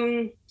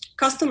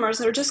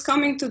customers are just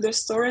coming to the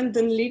store and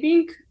then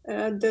leaving.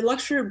 The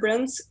luxury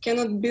brands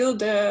cannot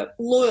build a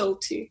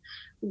loyalty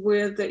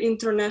with the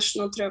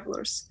international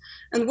travelers.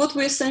 And what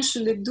we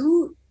essentially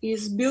do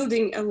is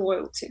building a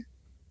loyalty.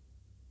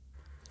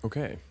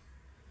 Okay.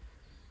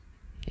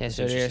 Yeah,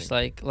 so there's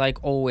like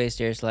always,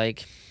 there's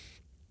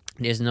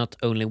not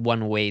only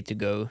one way to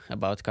go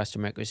about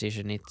customer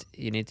acquisition.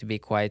 You need to be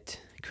quite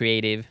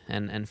creative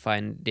and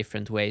find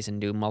different ways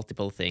and do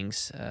multiple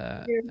things,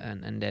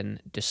 and then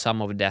the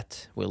sum of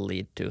that will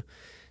lead to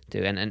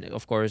and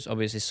of course,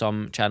 obviously,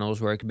 some channels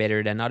work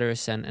better than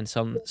others, and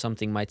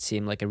something might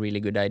seem like a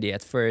really good idea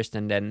at first,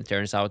 and then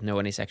turns out no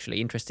one is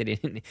actually interested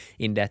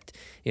in that.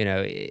 You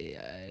know,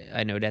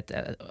 I know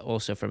that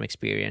also from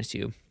experience.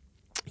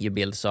 You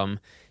build some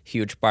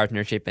huge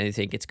partnership and you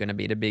think it's going to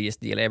be the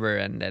biggest deal ever,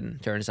 and then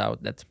turns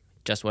out that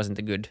just wasn't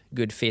a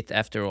good fit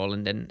after all,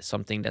 and then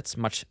something that's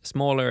much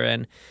smaller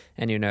and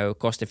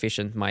cost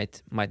efficient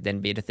might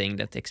then be the thing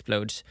that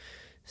explodes.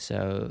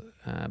 So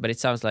but it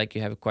sounds like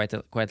you have quite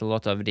a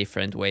lot of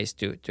different ways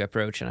to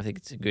approach, and I think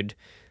it's a good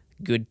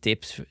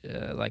tips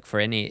like for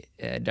any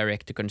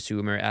direct to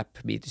consumer app,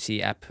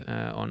 B2C app,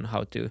 on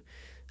how to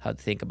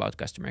think about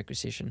customer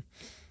acquisition.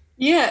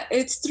 Yeah,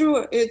 it's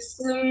true. It's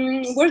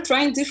we're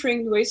trying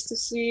different ways to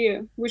see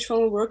which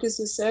one will work, as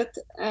you said,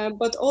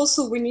 but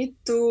also we need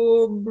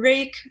to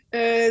break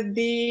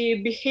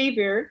the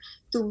behavior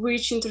to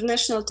which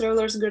international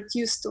travelers got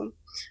used to.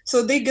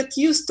 So they got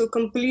used to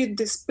complete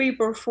these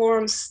paper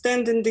forms,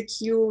 stand in the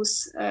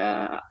queues,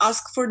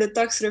 ask for the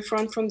tax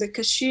refund from the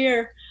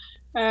cashier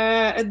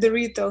at the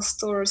retail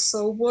store.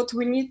 So what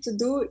we need to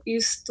do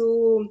is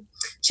to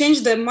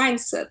change the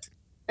mindset.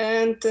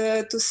 And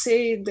to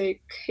say,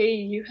 like, hey,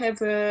 you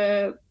have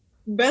a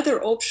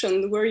better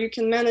option where you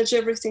can manage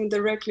everything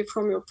directly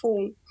from your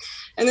phone.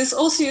 And it's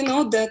also,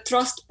 the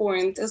trust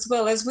point, as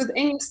well as with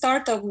any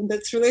startup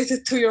that's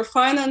related to your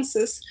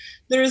finances.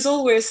 There is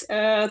always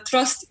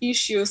trust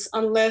issues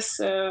unless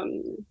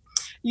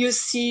you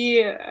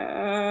see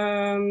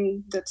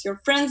that your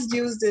friends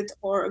used it,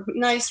 or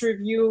nice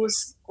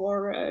reviews,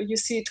 or you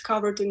see it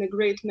covered in a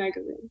great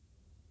magazine.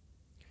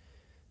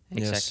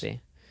 Exactly. Yes.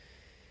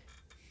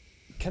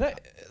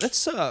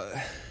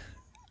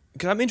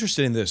 Because I'm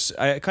interested in this.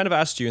 I kind of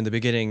asked you in the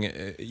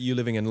beginning, you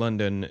living in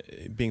London,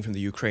 being from the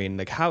Ukraine,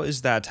 like how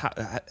is that,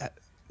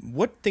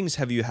 what things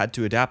have you had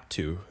to adapt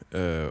to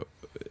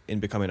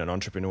in becoming an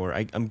entrepreneur?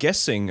 I'm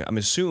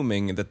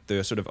assuming that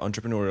the sort of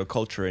entrepreneurial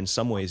culture in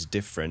some ways is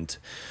different,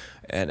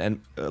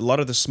 and a lot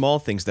of the small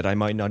things that I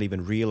might not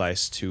even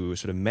realize to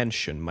sort of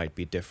mention might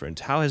be different.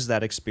 How has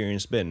that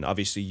experience been?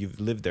 Obviously, you've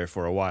lived there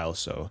for a while,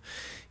 so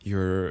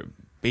you're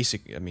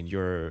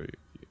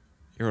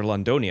a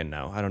Londonian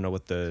now. I don't know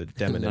what the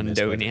demonym is.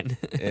 Londonian.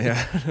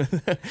 Yeah.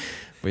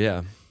 But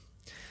yeah.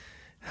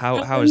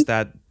 How has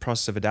that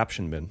process of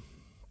adaptation been?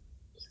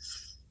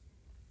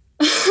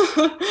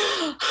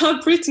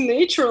 pretty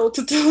natural,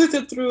 to tell you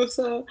the truth.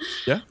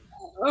 Yeah.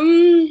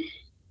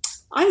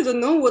 I don't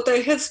know what I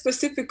had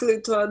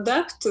specifically to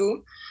adapt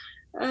to.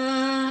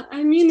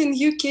 I mean, in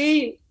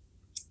UK,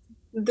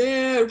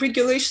 the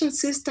regulation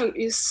system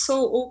is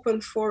so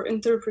open for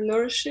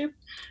entrepreneurship,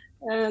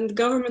 and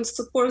government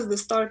supports the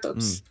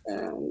startups.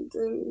 And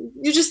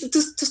you just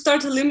to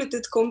start a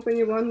limited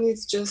company, one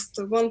needs just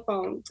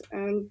 £1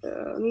 and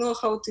know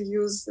how to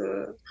use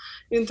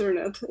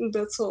internet, and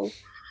that's all.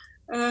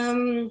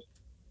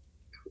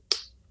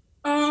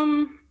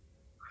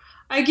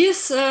 I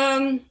guess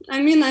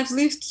I mean, I've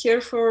lived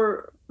here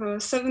for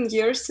 7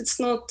 years. It's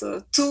not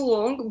too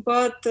long,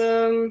 but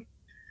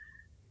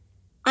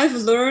I've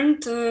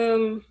learned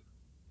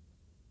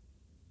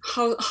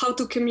how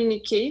to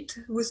communicate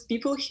with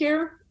people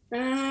here,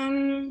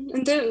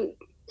 and then.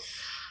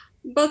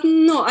 But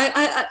no,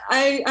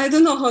 I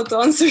don't know how to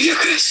answer your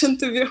question,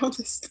 to be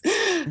honest.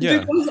 Yeah.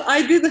 Because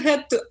I didn't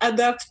have to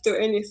adapt to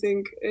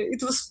anything.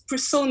 It was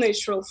so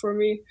natural for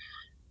me.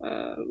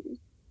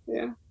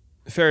 Yeah.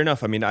 Fair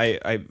enough. I mean,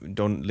 I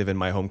don't live in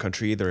my home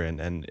country either,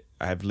 and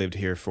I've lived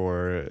here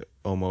for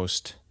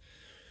almost,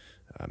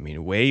 I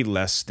mean, way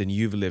less than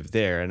you've lived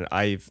there. And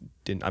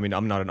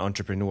I'm not an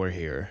entrepreneur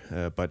here,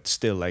 but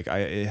still, like,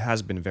 it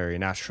has been very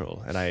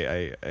natural. And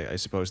I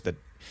suppose that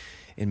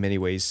in many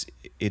ways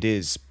it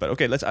is. But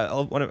okay, I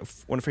want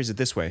to phrase it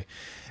this way.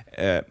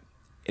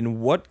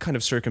 In what kind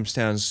of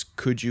circumstance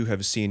could you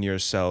have seen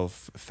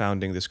yourself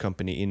founding this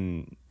company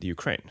in the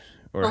Ukraine?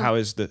 Or how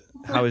is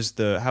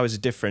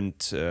it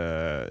different?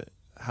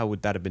 How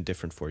would that have been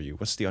different for you?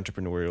 What's the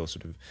entrepreneurial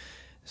sort of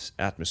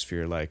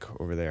atmosphere like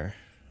over there?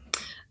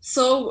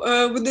 So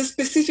with the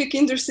specific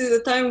industry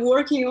that I'm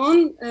working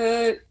on,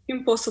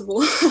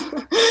 impossible.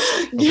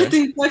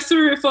 Getting tax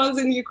refunds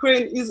in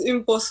Ukraine is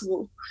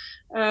impossible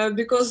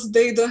because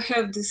they don't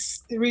have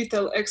this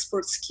retail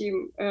export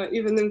scheme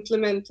even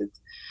implemented.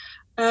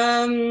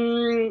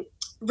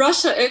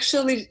 Russia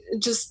actually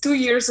just 2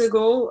 years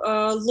ago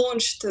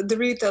launched the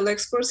retail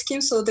export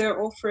scheme, so they're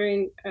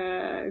offering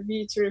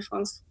VAT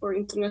refunds for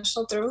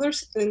international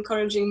travelers,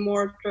 encouraging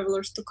more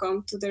travelers to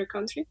come to their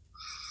country.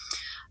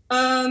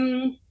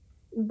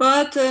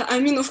 But I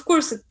mean, of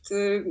course,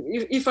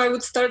 if I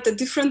would start a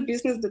different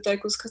business that I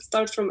could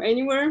start from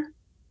anywhere,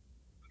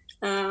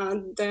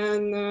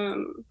 then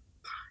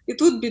it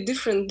would be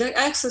different. The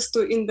access to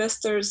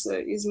investors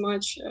is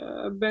much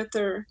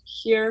better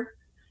here.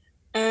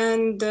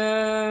 And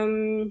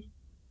the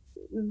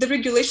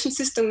regulation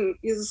system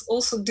is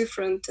also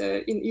different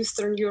in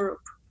Eastern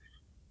Europe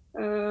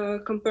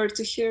compared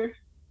to here.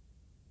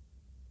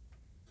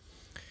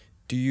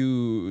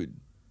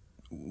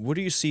 What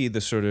do you see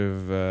the sort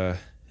of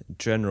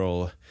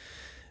general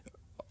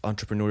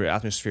entrepreneurial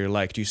atmosphere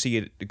like? Do you see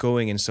it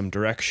going in some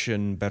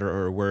direction, better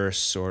or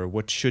worse, or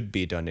what should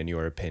be done in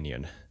your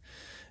opinion?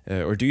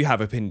 Or do you have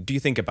opinion? Do you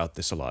think about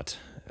this a lot?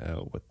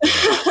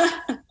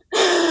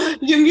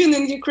 You mean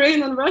in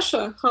Ukraine and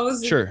Russia? How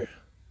is it? Sure.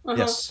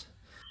 Yes.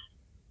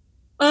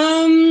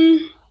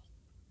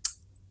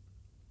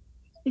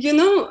 You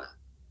know,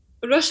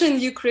 Russia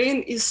and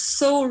Ukraine is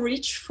so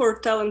rich for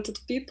talented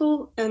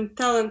people and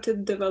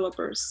talented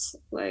developers.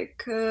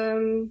 Like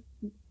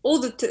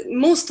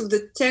most of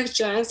the tech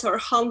giants are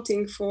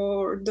hunting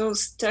for those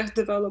tech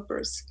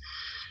developers,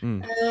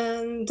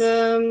 and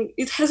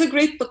it has a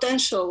great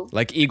potential.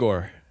 Like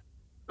Igor.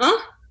 Huh?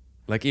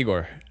 Like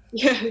Igor.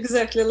 Yeah,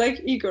 exactly,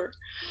 like Igor.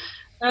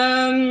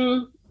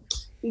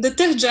 The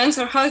tech giants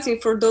are hunting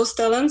for those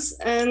talents,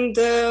 and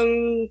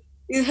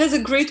it has a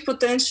great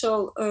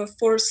potential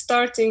for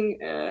starting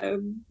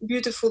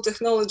beautiful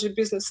technology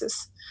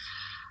businesses.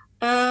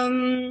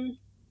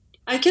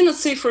 I cannot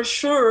say for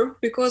sure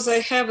because I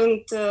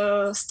haven't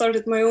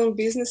started my own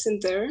business in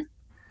there.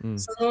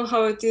 So I don't know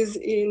how it is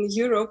in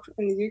Europe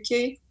and the UK.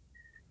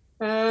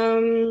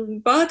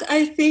 But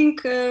I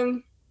think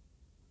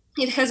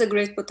it has a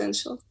great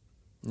potential.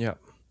 Yeah.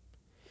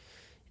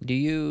 Do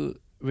you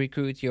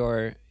recruit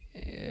your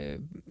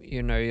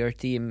your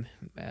team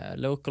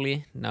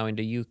locally now in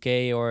the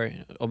UK, or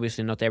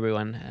obviously not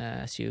everyone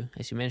as you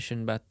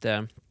mentioned, but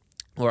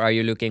or are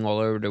you looking all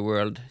over the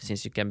world,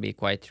 since you can be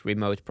quite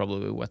remote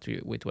probably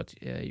with what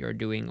you're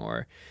doing,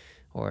 or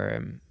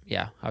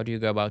how do you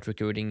go about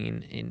recruiting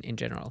in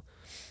general?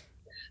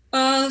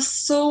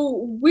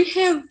 So we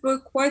have a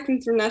quite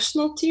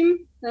international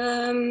team,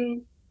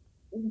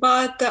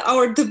 but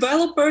our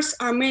developers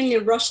are mainly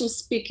Russian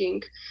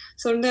speaking.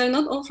 So they're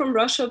not all from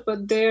Russia,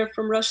 but they're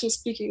from Russian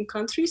speaking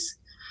countries.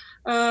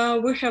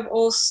 We have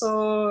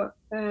also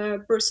a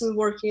person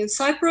working in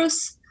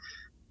Cyprus.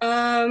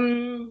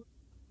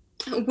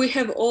 We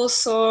have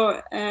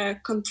also a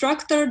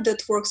contractor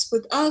that works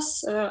with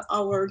us,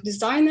 our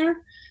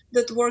designer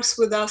that works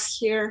with us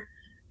here.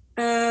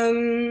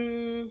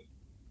 And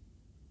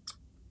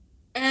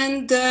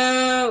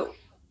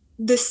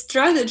the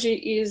strategy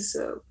is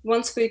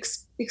once we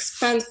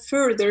expand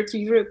further to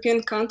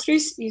European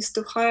countries is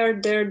to hire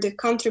the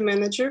country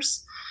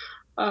managers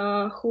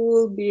who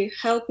will be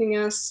helping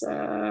us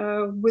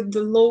with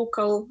the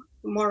local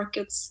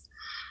markets.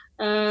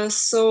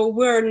 So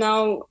we're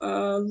now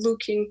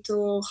looking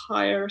to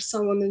hire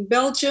someone in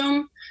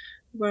Belgium.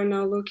 We're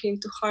now looking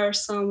to hire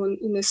someone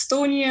in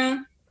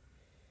Estonia.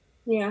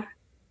 Yeah.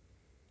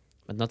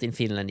 But not in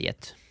Finland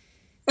yet.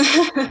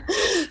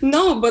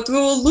 No, but we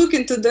will look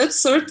into that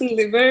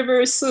certainly very,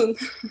 very soon.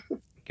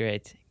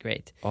 Great.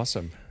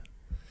 Awesome.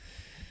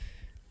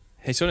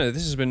 Hey, Sonya,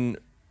 this has been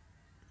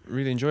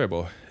really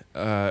enjoyable.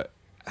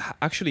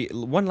 Actually,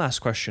 one last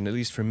question, at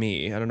least for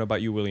me. I don't know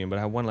about you, William, but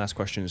I have one last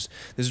question. This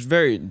is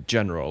very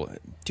general.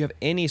 Do you have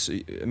any,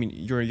 I mean,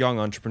 you're a young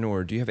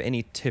entrepreneur. Do you have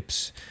any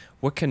tips?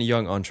 What can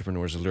young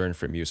entrepreneurs learn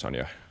from you,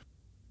 Sonya?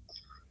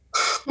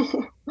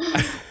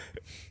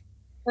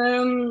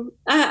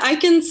 I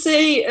can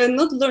say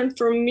not learn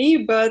from me,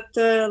 but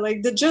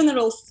like the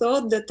general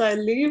thought that I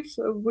live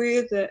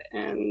with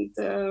and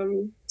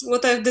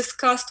what I've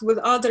discussed with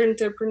other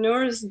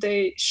entrepreneurs,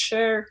 they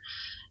share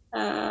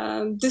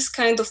this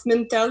kind of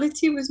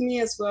mentality with me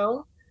as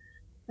well.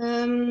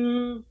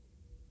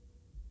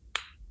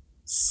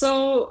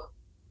 So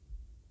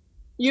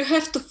you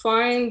have to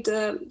find,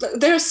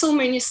 there are so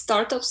many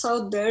startups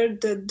out there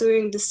that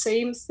doing the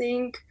same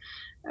thing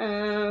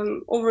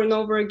over and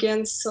over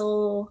again.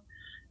 So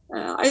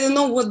I don't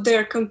know what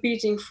they're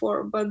competing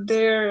for, but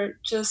they're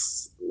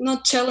just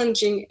not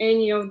challenging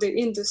any of the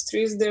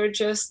industries. They're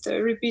just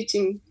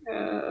repeating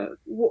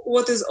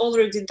what is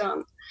already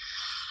done.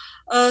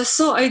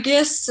 So I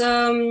guess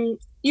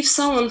if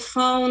someone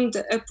found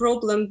a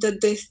problem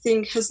that they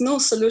think has no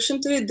solution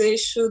to it, they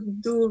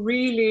should do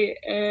really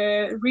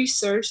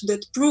research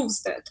that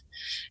proves that.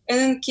 And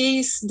in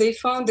case they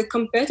found a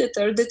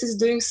competitor that is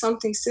doing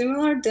something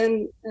similar,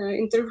 then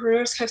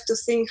entrepreneurs have to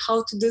think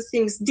how to do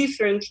things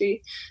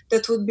differently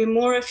that would be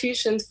more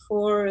efficient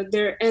for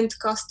their end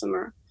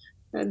customer,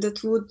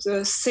 that would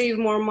save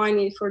more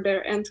money for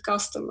their end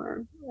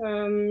customer,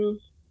 or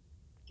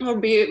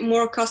be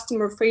more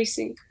customer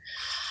facing.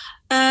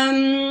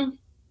 That's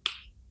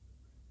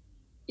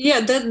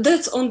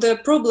on the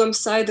problem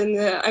side and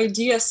the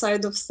idea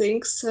side of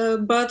things.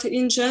 But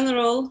in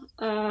general,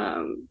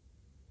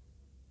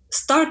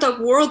 startup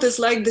world is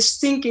like the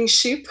sinking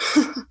ship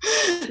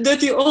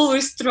that you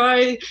always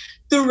try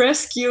to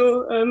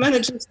rescue.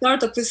 Managing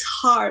startup is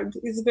hard.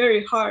 It's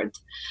very hard.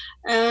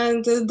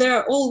 And there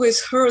are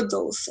always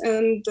hurdles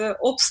and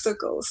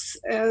obstacles.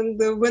 And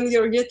when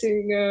you're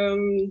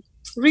getting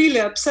really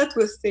upset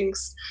with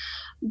things.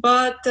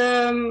 But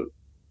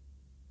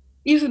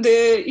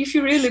if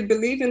you really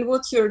believe in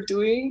what you're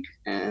doing,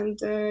 and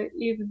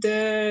if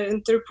the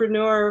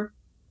entrepreneur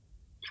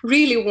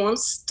really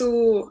wants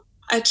to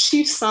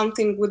achieve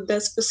something with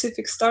that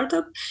specific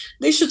startup,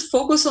 they should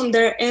focus on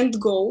their end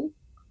goal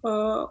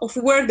of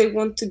where they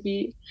want to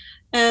be,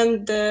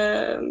 and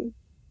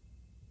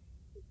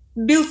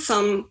build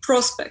some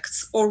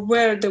prospects or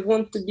where they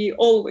want to be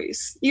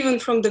always, even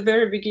from the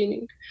very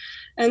beginning,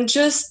 and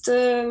just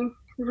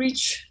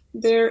reach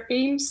their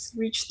aims,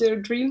 reach their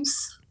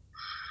dreams.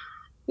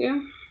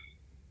 Yeah.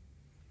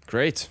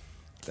 Great.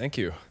 Thank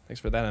you. Thanks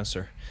for that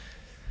answer.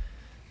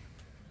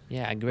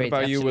 Yeah, great. What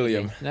about you, absolutely.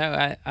 William?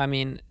 No, I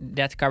mean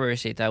that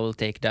covers it. I'll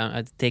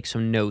take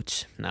some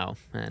notes now,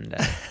 and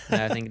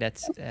I think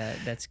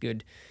that's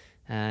good.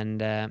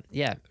 And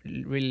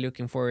really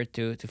looking forward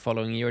to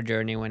following your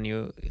journey when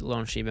you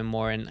launch even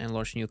more and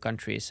launch new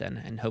countries,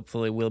 and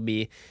hopefully we'll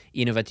be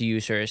Inovat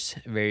users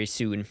very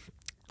soon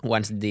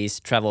once these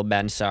travel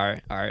bans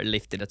are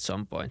lifted at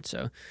some point.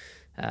 So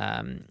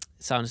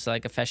sounds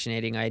like a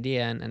fascinating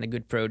idea and a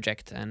good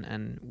project,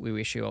 and we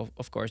wish you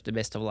of course the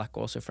best of luck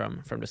also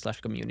from the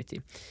Slush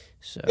community.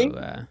 So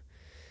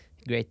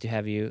great to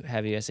have you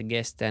as a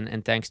guest,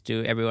 and thanks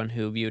to everyone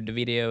who viewed the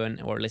video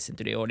or listened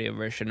to the audio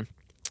version.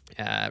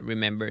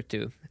 Remember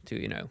to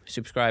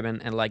subscribe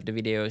and like the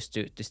videos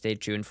to stay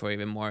tuned for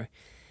even more,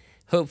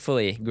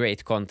 hopefully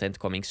great content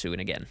coming soon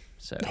again.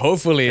 So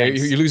hopefully,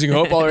 thanks. are you losing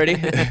hope already?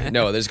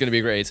 No, this is going to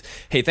be great.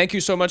 Hey, thank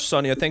you so much,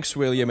 Sonya. Thanks,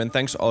 William, and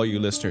thanks all you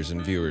listeners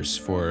and viewers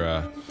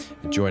for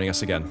joining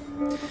us again.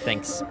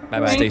 Thanks.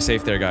 Bye-bye. Stay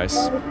safe there, guys.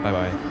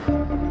 Bye-bye.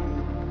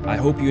 I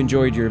hope you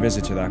enjoyed your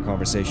visit to that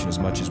conversation as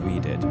much as we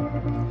did.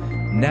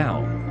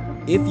 Now,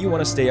 if you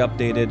want to stay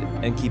updated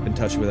and keep in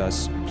touch with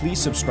us, please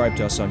subscribe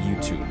to us on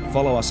YouTube,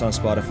 follow us on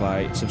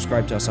Spotify,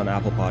 subscribe to us on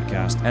Apple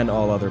Podcast and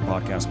all other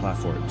podcast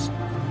platforms.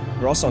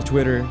 We're also on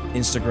Twitter,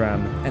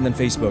 Instagram, and then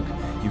Facebook.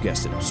 You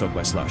guessed it, Soaked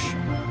by Slush.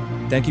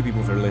 Thank you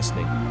people for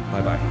listening.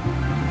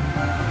 Bye-bye.